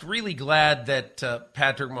podcast, really glad that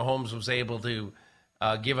Patrick Mahomes was able to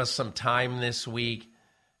give us some time this week.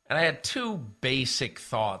 And I had 2 basic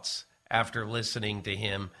thoughts after listening to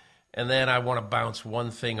him. And then I want to bounce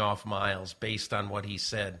one thing off Miles based on what he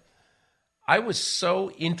said. I was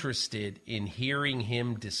so interested in hearing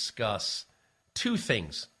him discuss two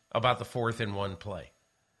things about the 4th-and-1 play.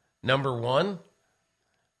 Number one,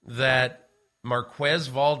 that Marquez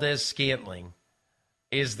Valdes-Scantling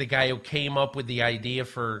is the guy who came up with the idea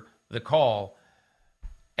for the call.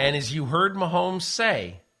 And as you heard Mahomes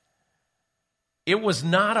say, it was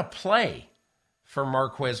not a play for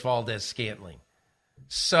Marquez Valdes-Scantling.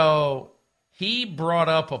 So he brought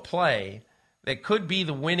up a play that could be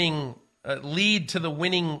the winning lead to the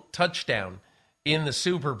winning touchdown in the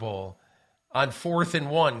Super Bowl on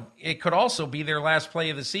 4th-and-1. It could also be their last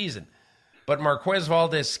play of the season. But Marquez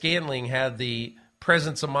Valdes-Scantling had the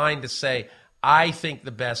presence of mind to say, I think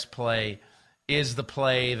the best play is the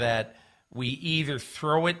play that we either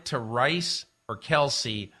throw it to Rice or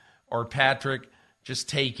Kelsey or Patrick, just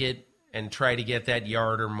take it and try to get that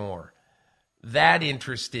yard or more. That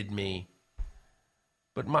interested me.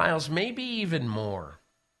 But Miles, maybe even more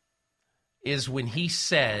is when he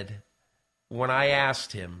said, when I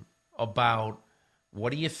asked him about,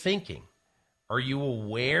 what are you thinking? Are you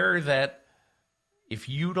aware that if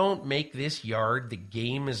you don't make this yard, the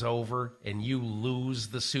game is over and you lose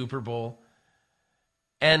the Super Bowl?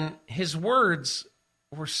 And his words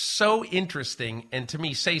were so interesting and to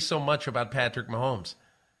me say so much about Patrick Mahomes.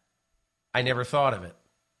 I never thought of it.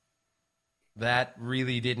 That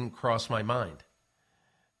really didn't cross my mind.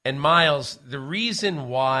 And Miles, the reason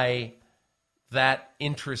why that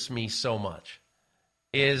interests me so much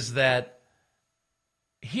is that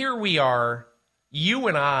here we are, you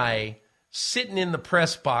and I, sitting in the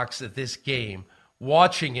press box at this game,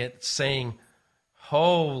 watching it, saying,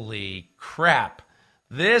 holy crap,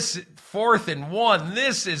 this 4th-and-1,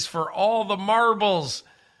 this is for all the marbles.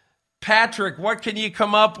 Patrick, what can you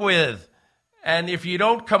come up with? And if you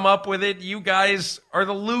don't come up with it, you guys are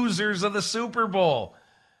the losers of the Super Bowl.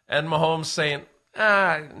 And Mahomes saying,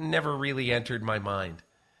 never really entered my mind.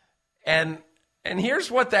 And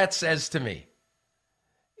here's what that says to me.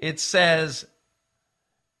 It says,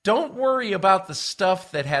 don't worry about the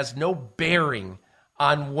stuff that has no bearing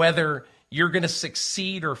on whether you're going to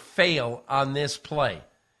succeed or fail on this play.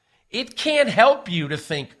 It can't help you to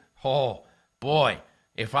think, oh, boy,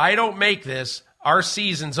 if I don't make this, our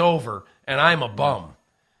season's over and I'm a bum.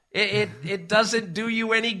 It doesn't do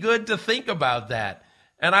you any good to think about that.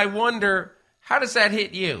 And I wonder, how does that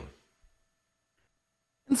hit you?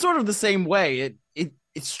 In sort of the same way,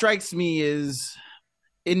 it strikes me as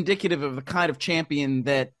indicative of the kind of champion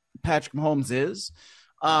that Patrick Mahomes is,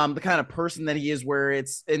 the kind of person that he is, where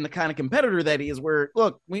it's in the kind of competitor that he is, where,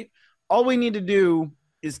 look, all we need to do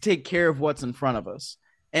is take care of what's in front of us.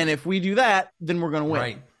 And if we do that, then we're going to win.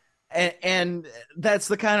 Right. And that's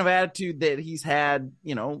the kind of attitude that he's had,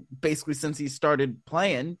 basically since he started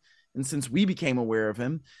playing and since we became aware of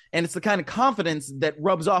him. And it's the kind of confidence that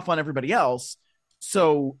rubs off on everybody else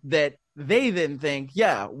so that they then think,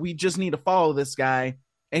 yeah, we just need to follow this guy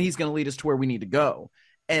and he's going to lead us to where we need to go.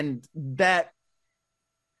 And that,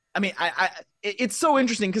 it's so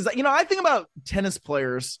interesting because, I think about tennis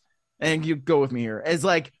players, and you go with me here, as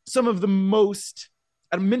like some of the most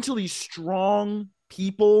mentally strong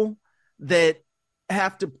people that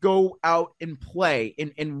have to go out and play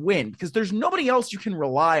and win, because there's nobody else you can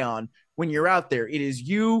rely on when you're out there. It is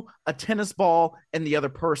you, a tennis ball, and the other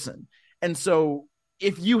person. And so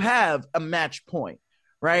if you have a match point,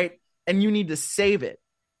 right, and you need to save it,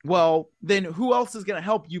 well, then who else is going to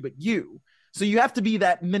help you but you? So you have to be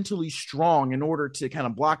that mentally strong in order to kind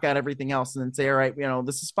of block out everything else and then say, all right,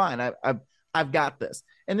 this is fine. I've got this.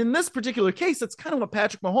 And in this particular case, that's kind of what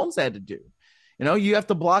Patrick Mahomes had to do. You have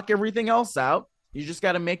to block everything else out. You just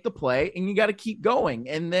got to make the play and you got to keep going.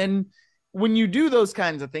 And then when you do those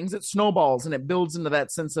kinds of things, it snowballs and it builds into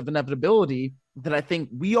that sense of inevitability that I think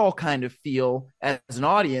we all kind of feel as an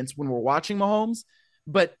audience when we're watching Mahomes.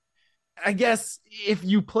 But I guess if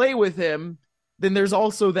you play with him, then there's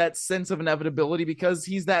also that sense of inevitability because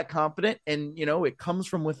he's that confident and, it comes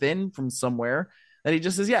from within, from somewhere, that he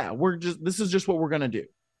just says, yeah, this is just what we're going to do.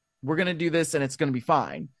 We're going to do this and it's going to be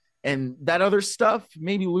fine. And that other stuff,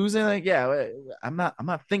 maybe losing, I'm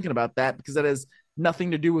not thinking about that because that has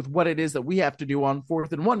nothing to do with what it is that we have to do on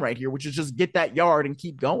 4th-and-1 right here, which is just get that yard and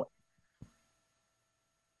keep going.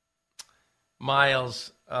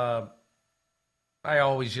 Miles, I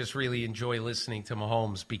always just really enjoy listening to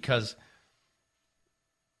Mahomes because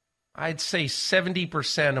I'd say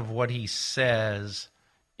 70% of what he says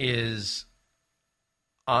is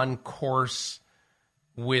on course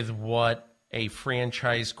with what a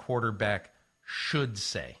franchise quarterback should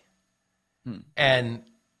say. And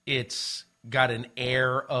it's got an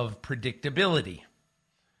air of predictability.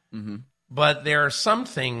 Mm-hmm. But there are some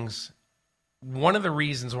things one of the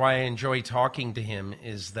reasons why I enjoy talking to him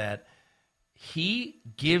is that he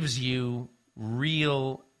gives you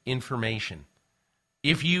real information.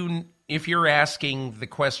 If you're asking the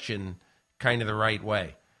question kind of the right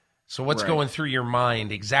way. So what's going through your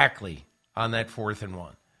mind exactly on that 4th and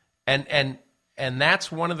 1? And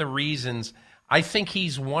that's one of the reasons I think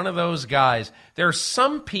he's one of those guys. There are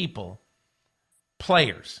some people,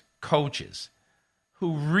 players, coaches,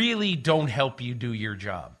 who really don't help you do your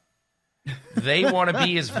job. They want to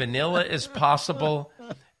be as vanilla as possible,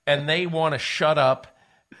 and they want to shut up,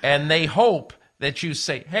 and they hope that you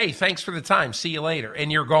say, hey, thanks for the time, see you later,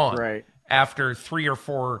 and you're gone after 3 or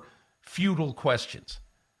 4 futile questions.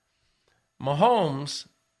 Mahomes,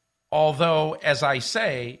 although, as I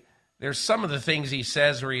say, there's some of the things he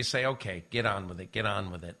says where you say, okay, get on with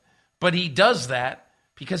it. But he does that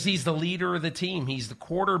because he's the leader of the team. He's the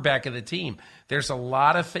quarterback of the team. There's a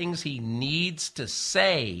lot of things he needs to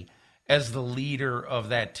say as the leader of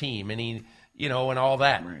that team, and he, and all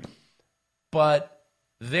that. Right. But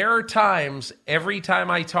there are times, every time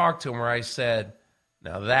I talk to him, where I said,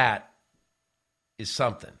 now that is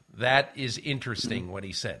something. That is interesting, what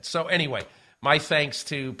he said. So anyway, my thanks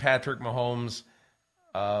to Patrick Mahomes.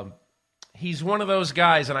 He's one of those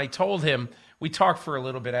guys, and I told him, we talked for a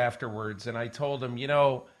little bit afterwards, and I told him,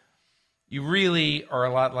 you really are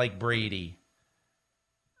a lot like Brady,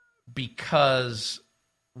 because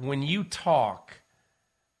when you talk,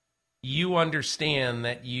 you understand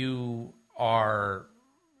that you're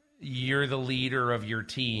the leader of your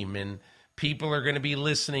team, and people are going to be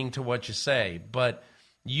listening to what you say. But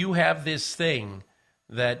you have this thing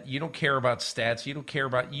that you don't care about stats, you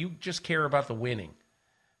just care about the winning.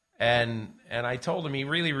 And I told him he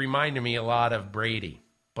really reminded me a lot of Brady.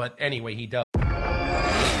 But anyway, he does.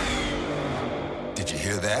 Did you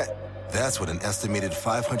hear that? That's what an estimated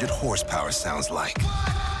 500 horsepower sounds like.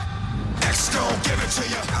 Next, give it to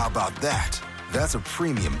you. How about that? That's a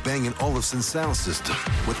premium Bang & Olufsen sound system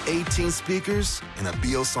with 18 speakers and a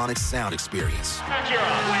Biosonic sound experience.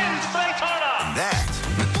 And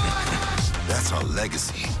that's our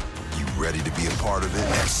legacy. You ready to be a part of it?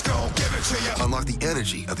 Next, give it to you. Unlock the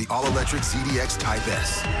energy of the all-electric ZDX Type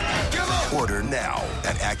S. Order now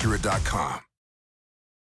at Acura.com.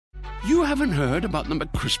 You haven't heard about the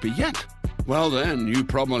McCrispy yet? Well, then, you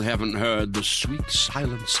probably haven't heard the sweet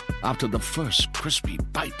silence after the first crispy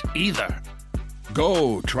bite either.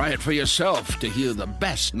 Go try it for yourself to hear the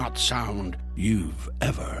best nut sound you've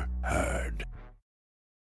ever heard.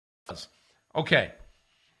 Okay.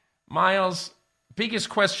 Miles, biggest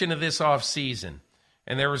question of this offseason,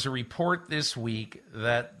 and there was a report this week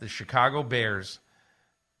that the Chicago Bears,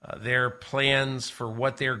 their plans for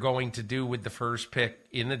what they're going to do with the first pick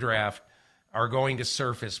in the draft are going to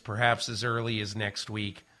surface perhaps as early as next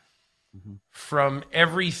week. Mm-hmm. From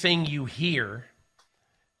everything you hear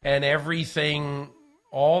and everything,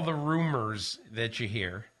 all the rumors that you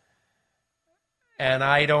hear, and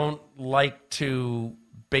I don't like to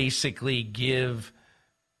basically give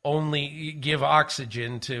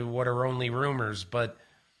oxygen to what are only rumors, but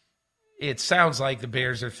it sounds like the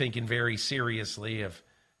Bears are thinking very seriously of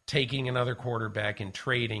taking another quarterback and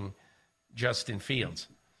trading Justin Fields.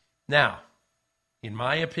 Now, in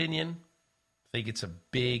my opinion, I think it's a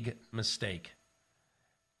big mistake.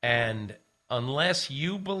 And unless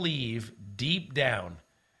you believe deep down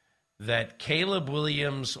that Caleb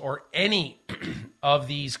Williams or any of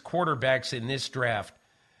these quarterbacks in this draft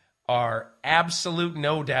are absolute,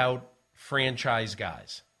 no doubt, franchise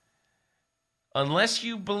guys. Unless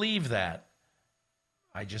you believe that,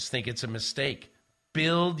 I just think it's a mistake.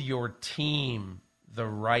 Build your team the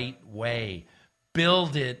right way.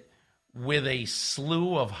 Build it with a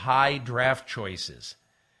slew of high draft choices.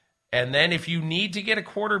 And then if you need to get a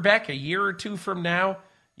quarterback a year or two from now,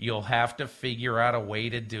 you'll have to figure out a way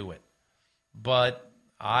to do it. But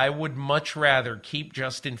I would much rather keep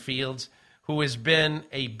Justin Fields, who has been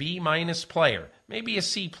a B- player, maybe a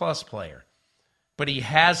C+ player, but he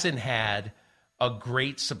hasn't had a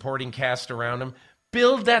great supporting cast around him.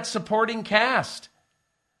 Build that supporting cast.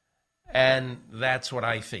 And that's what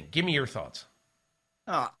I think. Give me your thoughts.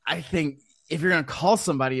 I think if you're going to call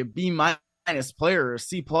somebody a B- player or a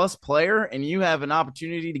C+ player and you have an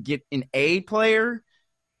opportunity to get an A player,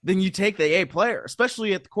 then you take the A player,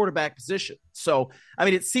 especially at the quarterback position. So, I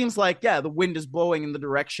mean, it seems like, the wind is blowing in the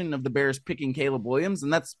direction of the Bears picking Caleb Williams,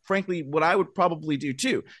 and that's frankly what I would probably do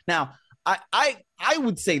too. Now, I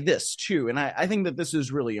would say this too, and I think that this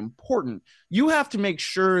is really important. You have to make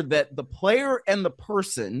sure that the player and the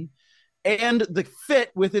person and the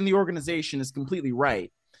fit within the organization is completely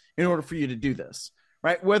right in order for you to do this,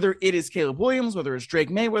 right? Whether it is Caleb Williams, whether it's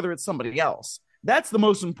Drake May, whether it's somebody else. That's the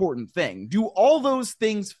most important thing. Do all those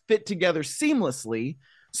things fit together seamlessly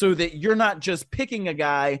so that you're not just picking a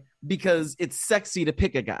guy because it's sexy to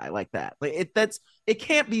pick a guy like that? Like it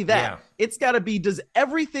can't be that. Yeah. It's got to be, does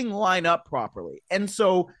everything line up properly? And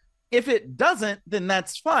so if it doesn't, then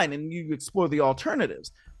that's fine, and you explore the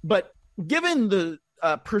alternatives. But given the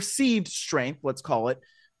perceived strength, let's call it,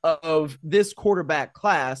 of this quarterback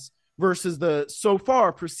class versus the so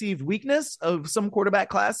far perceived weakness of some quarterback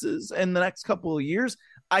classes in the next couple of years,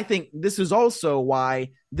 I think this is also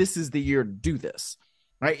why this is the year to do this,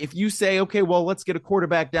 right? If you say, okay, well, let's get a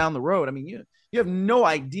quarterback down the road. I mean, you have no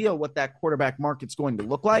idea what that quarterback market's going to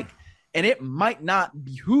look like, and it might not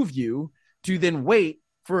behoove you to then wait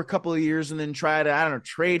for a couple of years and then try to, I don't know,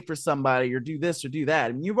 trade for somebody or do this or do that.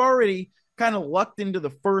 I mean, you've already kind of lucked into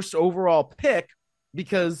the first overall pick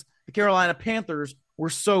because the Carolina Panthers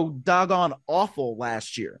were so doggone awful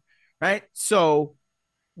last year, right? So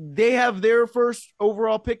they have their first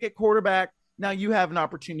overall pick at quarterback. Now you have an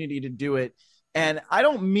opportunity to do it. And I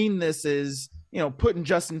don't mean this as, putting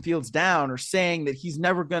Justin Fields down or saying that he's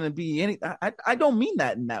never going to be any. I don't mean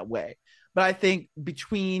that in that way. But I think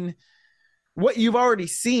between what you've already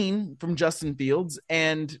seen from Justin Fields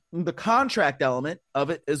and the contract element of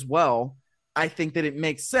it as well, I think that it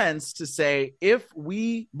makes sense to say, if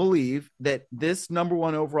we believe that this number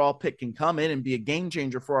one overall pick can come in and be a game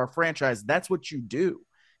changer for our franchise, that's what you do.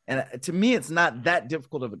 And to me, it's not that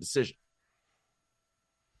difficult of a decision.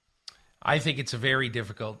 I think it's a very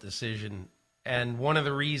difficult decision. And one of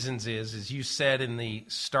the reasons is, as you said in the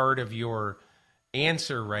start of your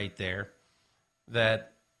answer right there,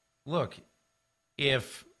 that, look,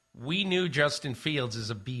 if we knew Justin Fields is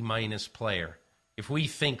a B-minus player, if we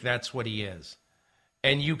think that's what he is,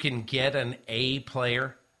 and you can get an A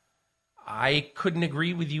player, I couldn't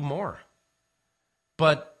agree with you more.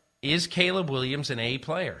 But is Caleb Williams an A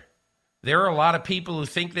player? There are a lot of people who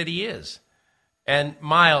think that he is. And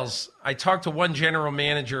Miles, I talked to one general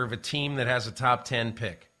manager of a team that has a top 10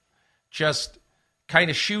 pick, just kind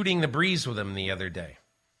of shooting the breeze with him the other day.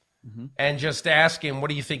 Mm-hmm. And just asking, what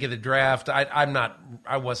do you think of the draft?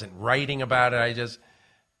 I wasn't writing about it.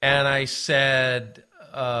 And I said,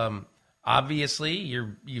 obviously,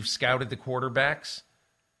 you've scouted the quarterbacks.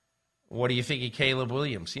 What do you think of Caleb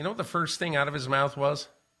Williams? You know what the first thing out of his mouth was?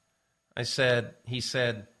 He said,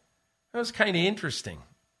 that was kind of interesting.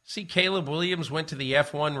 See, Caleb Williams went to the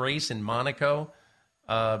F1 race in Monaco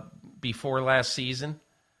before last season.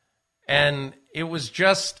 And it was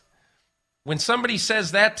just, when somebody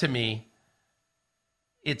says that to me,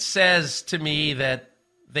 it says to me that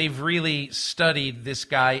they've really studied this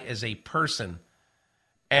guy as a person.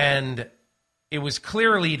 And it was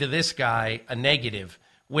clearly to this guy a negative,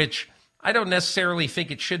 which I don't necessarily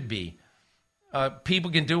think it should be.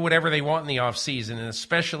 People can do whatever they want in the offseason, and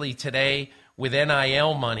especially today with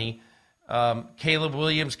NIL money, Caleb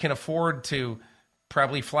Williams can afford to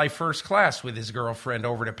probably fly first class with his girlfriend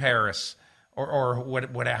over to Paris or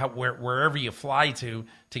wherever you fly to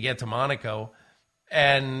get to Monaco,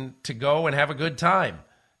 and to go and have a good time.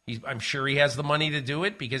 I'm sure he has the money to do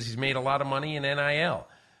it because he's made a lot of money in NIL.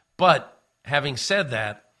 But having said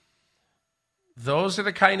that, those are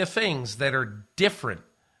the kind of things that are different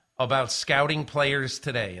about scouting players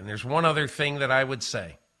today. And there's one other thing that I would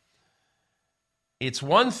say. It's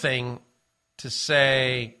one thing to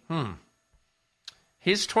say,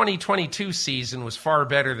 his 2022 season was far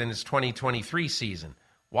better than his 2023 season.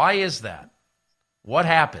 Why is that? What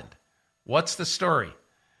happened? What's the story?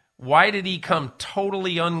 Why did he come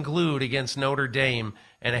totally unglued against Notre Dame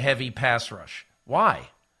and a heavy pass rush? Why?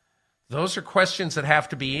 Those are questions that have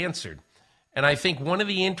to be answered. And I think one of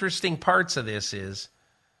the interesting parts of this is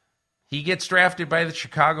he gets drafted by the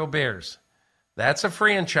Chicago Bears. That's a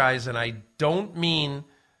franchise, and I don't mean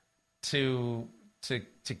to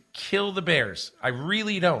kill the Bears. I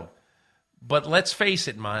really don't. But let's face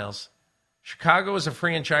it, Miles. Chicago is a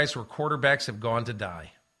franchise where quarterbacks have gone to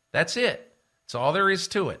die. That's it. That's all there is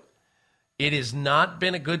to it. It has not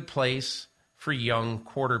been a good place for young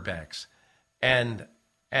quarterbacks. And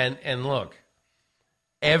look,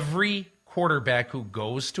 every quarterback who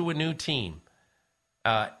goes to a new team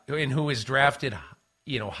and who is drafted,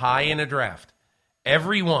 high in a draft,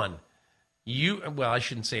 everyone, I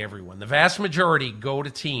shouldn't say everyone, the vast majority go to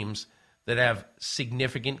teams that have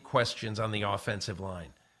significant questions on the offensive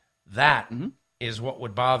line. That is what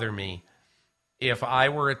would bother me if I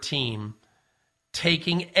were a team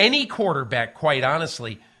taking any quarterback, quite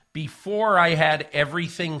honestly, before I had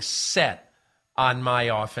everything set on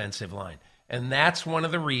my offensive line. And that's one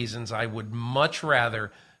of the reasons I would much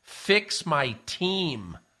rather fix my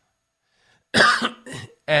team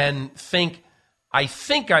and think I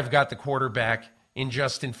think I've got the quarterback in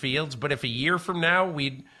Justin Fields, but if a year from now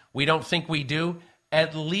we don't think we do,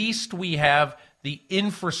 at least we have the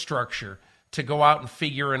infrastructure to go out and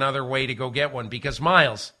figure another way to go get one. Because,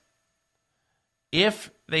 Miles,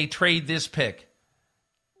 if they trade this pick,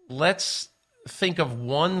 let's think of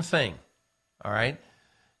one thing, all right?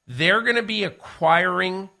 They're going to be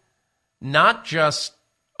acquiring not just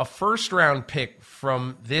a first-round pick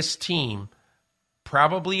from this team,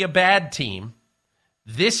 probably a bad team,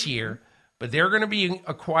 this year, but they're going to be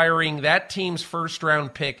acquiring that team's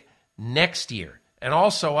first-round pick next year and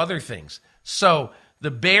also other things. So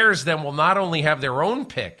the Bears then will not only have their own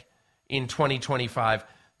pick in 2025,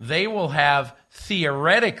 they will have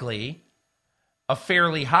theoretically a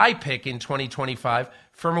fairly high pick in 2025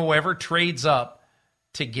 from whoever trades up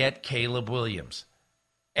to get Caleb Williams.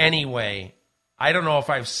 Anyway, I don't know if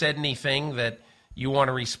I've said anything that you want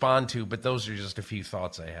to respond to, but those are just a few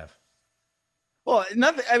thoughts I have. Well,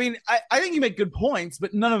 nothing. I mean, I think you make good points,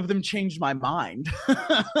 but none of them changed my mind,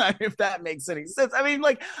 if that makes any sense. I mean,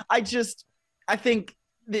 like, I think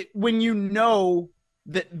that when you know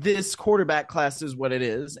that this quarterback class is what it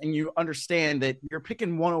is, and you understand that you're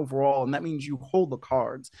picking 1 overall, and that means you hold the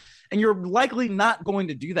cards, and you're likely not going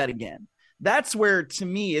to do that again. That's where, to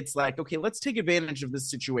me, it's like, okay, let's take advantage of this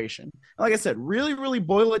situation. Like I said, really, really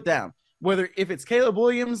boil it down. Whether if it's Caleb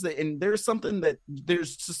Williams and there's something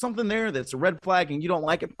there that's a red flag and you don't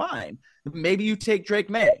like it, fine. Maybe you take Drake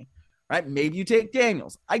May, right? Maybe you take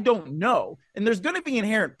Daniels. I don't know. And there's going to be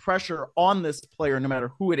inherent pressure on this player no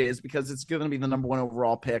matter who it is, because it's going to be the number 1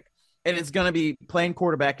 overall pick. And it's going to be playing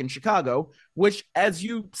quarterback in Chicago, which, as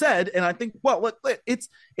you said, and I think, well, it's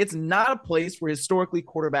not a place where historically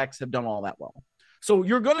quarterbacks have done all that well. So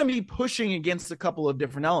you're going to be pushing against a couple of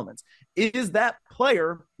different elements. Is that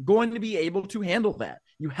player going to be able to handle that?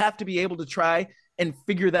 You have to be able to try and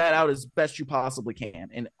figure that out as best you possibly can.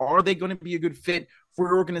 And are they going to be a good fit for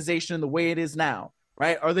your organization in the way it is now,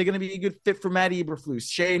 right? Are they going to be a good fit for Matt Eberflus,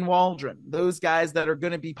 Shane Waldron, those guys that are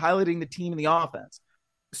going to be piloting the team in the offense?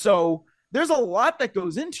 So there's a lot that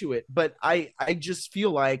goes into it, but I just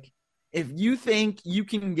feel like if you think you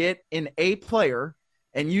can get an A player,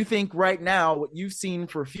 and you think right now what you've seen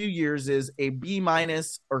for a few years is a B-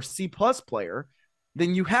 or C+ player,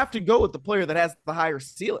 then you have to go with the player that has the higher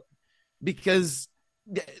ceiling. Because,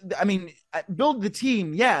 I mean, build the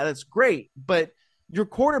team, yeah, that's great, but your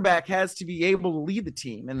quarterback has to be able to lead the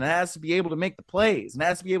team, and it has to be able to make the plays, and it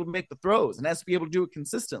has to be able to make the throws, and it has to be able to do it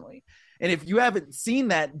consistently. And if you haven't seen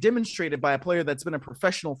that demonstrated by a player that's been a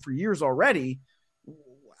professional for years already,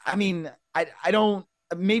 I mean, I don't.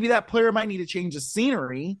 Maybe that player might need to change the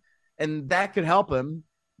scenery, and that could help him.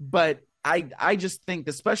 But I just think,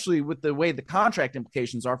 especially with the way the contract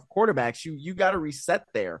implications are for quarterbacks, you got to reset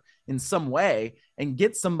there in some way and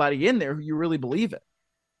get somebody in there who you really believe in.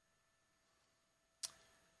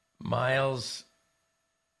 Miles,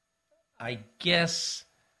 I guess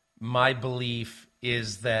my belief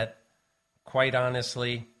is that, quite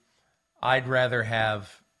honestly, I'd rather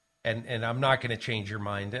have, and I'm not going to change your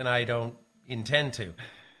mind, and I don't intend to,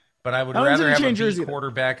 but I would rather have a B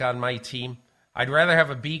quarterback on my team. I'd rather have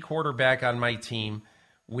a B quarterback on my team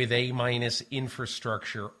with A-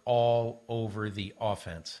 infrastructure all over the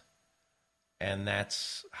offense. And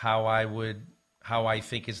that's how I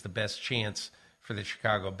think is the best chance for the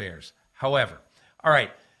Chicago Bears. However, all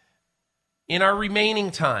right, in our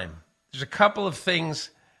remaining time, there's a couple of things.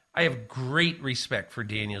 I have great respect for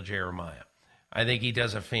Daniel Jeremiah. I think he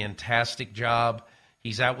does a fantastic job.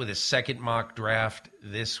 He's out with his second mock draft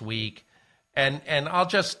this week. And I'll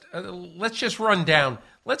just, let's run down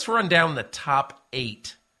the top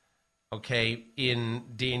 8, okay, in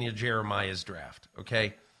Daniel Jeremiah's draft,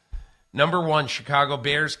 okay? Number 1, Chicago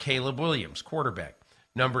Bears, Caleb Williams, quarterback.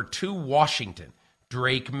 Number 2, Washington,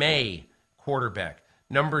 Drake May, quarterback.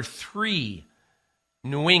 Number 3,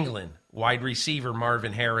 New England, wide receiver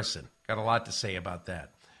Marvin Harrison. Got a lot to say about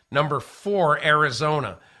that. Number 4,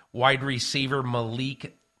 Arizona, wide receiver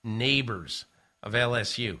Malik Neighbors of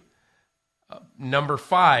LSU. Number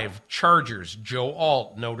 5, Chargers, Joe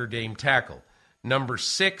Alt, Notre Dame tackle. Number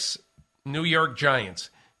 6, New York Giants,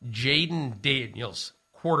 Jaden Daniels,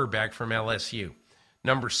 quarterback from LSU.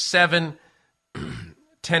 Number 7,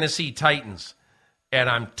 Tennessee Titans. And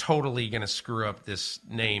I'm totally going to screw up this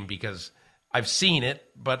name because I've seen it,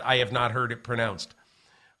 but I have not heard it pronounced.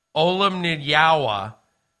 Olumide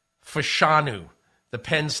Fashanu, the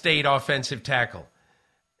Penn State offensive tackle.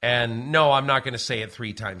 And no, I'm not going to say it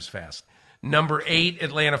 3 times fast. Number 8,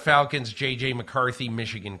 Atlanta Falcons, J.J. McCarthy,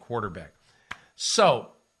 Michigan quarterback. So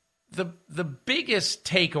the biggest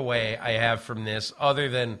takeaway I have from this, other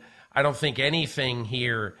than I don't think anything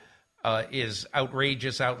here is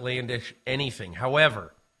outrageous, outlandish, anything.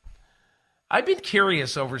 However, I've been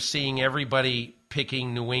curious over seeing everybody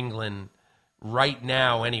picking New England right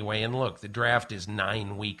now anyway. And look, the draft is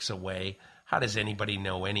 9 weeks away. How does anybody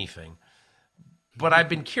know anything? But I've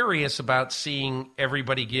been curious about seeing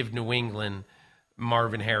everybody give New England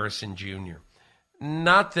Marvin Harrison Jr.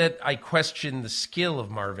 Not that I question the skill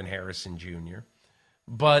of Marvin Harrison Jr.,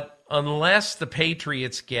 but unless the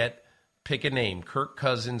Patriots pick a name, Kirk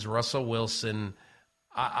Cousins, Russell Wilson,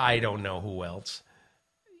 I don't know who else,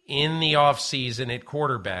 in the offseason at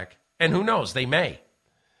quarterback, and who knows, they may.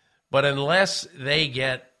 But unless they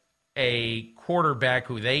get a quarterback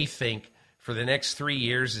who they think for the next 3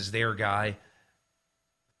 years is their guy,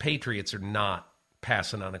 Patriots are not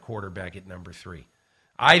passing on a quarterback at number 3.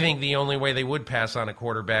 I think the only way they would pass on a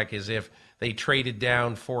quarterback is if they traded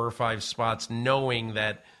down 4 or 5 spots, knowing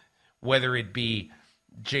that whether it be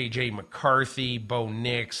J.J. McCarthy, Bo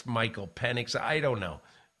Nix, Michael Penix, I don't know.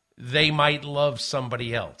 They might love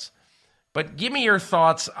somebody else. But give me your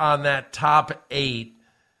thoughts on that top 8,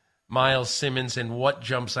 Miles Simmons, and what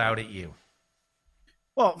jumps out at you.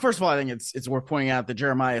 Well, first of all, I think it's worth pointing out that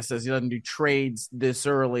Jeremiah says he doesn't do trades this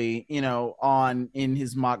early, in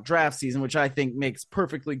his mock draft season, which I think makes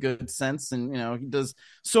perfectly good sense. And, he does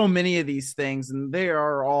so many of these things, and they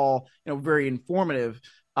are all, very informative.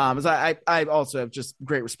 As I also have just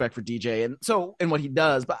great respect for DJ and what he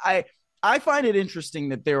does. But I find it interesting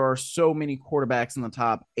that there are so many quarterbacks in the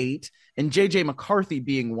top 8, and J.J. McCarthy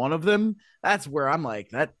being one of them. That's where I'm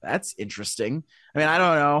like, that's interesting. I mean, I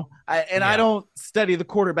don't know. I don't study the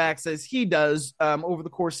quarterbacks as he does over the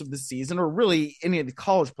course of the season, or really any of the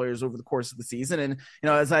college players over the course of the season. And,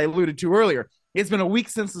 as I alluded to earlier, it's been a week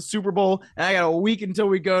since the Super Bowl, and I got a week until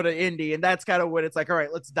we go to Indy. And that's kind of what it's like. All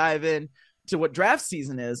right, let's dive in to what draft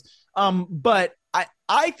season is. But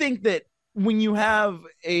I think that when you have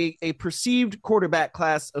a perceived quarterback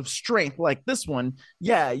class of strength like this one,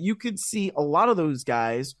 you could see a lot of those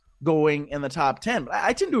guys going in the top 10. But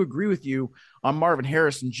I tend to agree with you on Marvin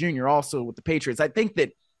Harrison Jr. also with the Patriots. I think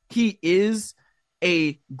that he is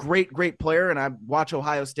a great, great player, and I watch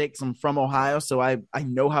Ohio State because I'm from Ohio, so I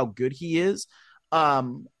know how good he is.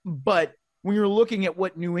 But when you're looking at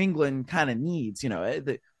what New England kind of needs,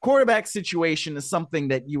 the quarterback situation is something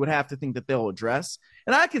that you would have to think that they'll address.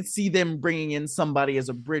 And I could see them bringing in somebody as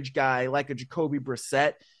a bridge guy like a Jacoby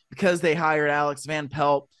Brissett, because they hired Alex Van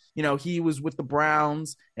Pelt. He was with the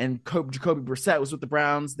Browns, and Jacoby Brissett was with the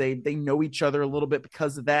Browns. They know each other a little bit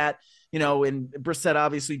because of that, and Brissett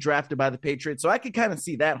obviously drafted by the Patriots. So I could kind of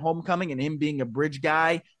see that homecoming and him being a bridge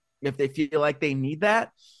guy if they feel like they need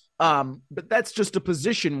that. But that's just a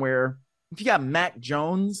position where if you got Mac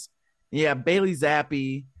Jones, Bailey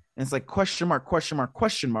Zappi, and it's like question mark, question mark,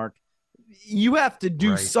 question mark, you have to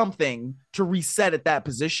do something to reset at that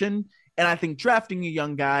position. And I think drafting a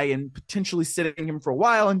young guy and potentially sitting him for a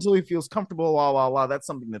while until he feels comfortable, that's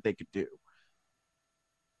something that they could do.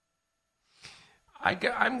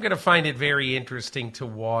 I'm going to find it very interesting to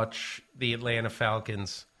watch the Atlanta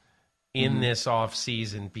Falcons in this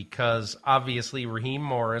offseason, because obviously Raheem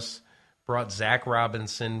Morris brought Zach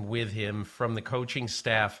Robinson with him from the coaching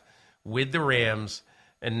staff with the Rams.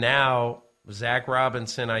 And now Zach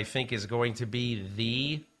Robinson, I think, is going to be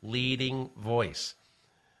the leading voice,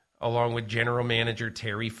 along with general manager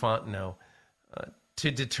Terry Fontenot,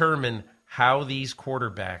 to determine how these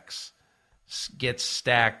quarterbacks get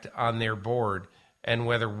stacked on their board and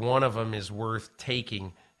whether one of them is worth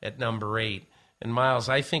taking at number 8. And Miles,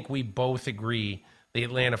 I think we both agree the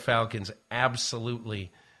Atlanta Falcons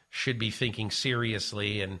absolutely should be thinking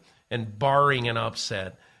seriously, and barring an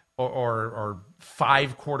upset or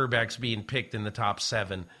 5 quarterbacks being picked in the top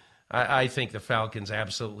 7, I think the Falcons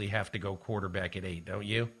absolutely have to go quarterback at 8, don't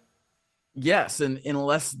you? Yes, and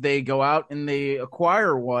unless they go out and they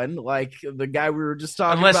acquire one, like the guy we were just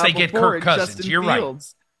talking about. Unless they get Kirk Cousins. Justin You're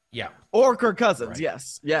Fields. Right. Yeah. Or Kirk Cousins, right.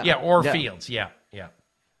 Yes. Or Fields, yeah.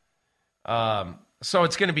 So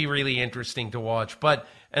it's going to be really interesting to watch.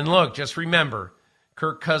 And look, just remember,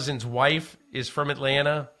 Kirk Cousins' wife is from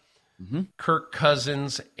Atlanta. Mm-hmm. Kirk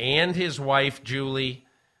Cousins and his wife, Julie,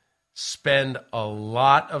 spend a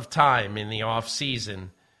lot of time in the offseason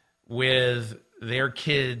with their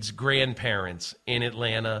kids' grandparents in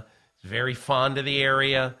Atlanta. Very fond of the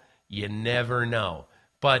area. You never know.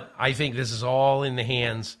 But I think this is all in the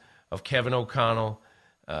hands of Kevin O'Connell,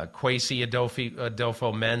 Kwesi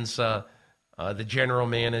Adolfo-Mensah, the general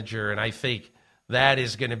manager, and I think that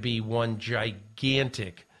is going to be one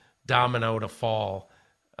gigantic domino to fall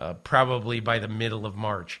probably by the middle of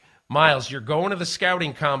March. Miles, you're going to the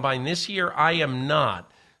scouting combine this year. I am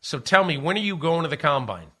not. So tell me, when are you going to the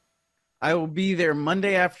combine? I will be there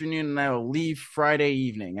Monday afternoon, and I will leave Friday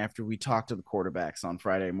evening after we talk to the quarterbacks on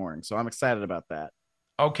Friday morning. So I'm excited about that.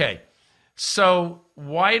 Okay. So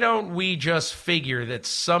why don't we just figure that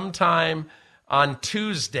sometime on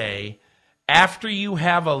Tuesday, after you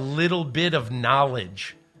have a little bit of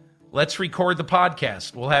knowledge, let's record the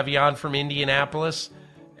podcast. We'll have you on from Indianapolis,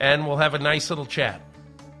 and we'll have a nice little chat.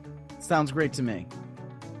 Sounds great to me.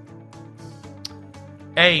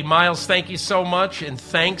 Hey, Miles, thank you so much, and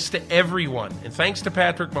thanks to everyone, and thanks to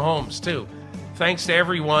Patrick Mahomes, too. Thanks to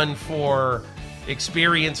everyone for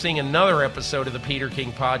experiencing another episode of the Peter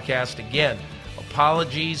King Podcast. Again,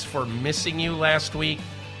 apologies for missing you last week.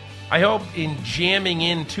 I hope in jamming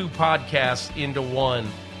in 2 podcasts into one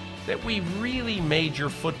that we really made your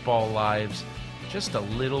football lives just a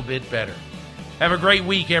little bit better. Have a great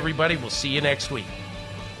week, everybody. We'll see you next week.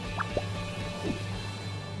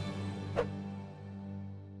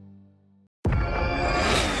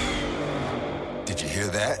 Did you hear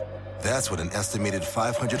that? That's what an estimated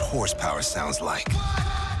 500 horsepower sounds like.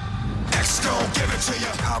 Exco, give it to you.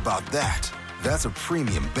 How about that? That's a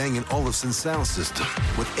premium Bang & Olufsen sound system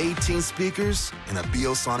with 18 speakers and a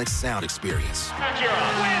Biosonic sound experience. And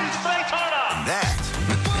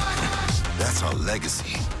that's our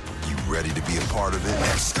legacy. You ready to be a part of it?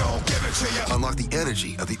 Exco, give it to you. Unlock the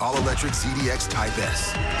energy of the all-electric ZDX Type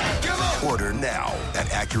S. Order now at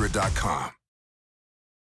Acura.com.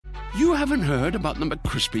 You haven't heard about the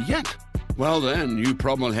McCrispy yet? Well, then, you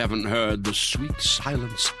probably haven't heard the sweet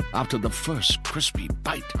silence after the first crispy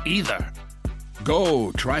bite either.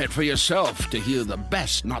 Go try it for yourself to hear the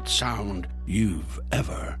best nut sound you've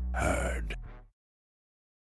ever heard.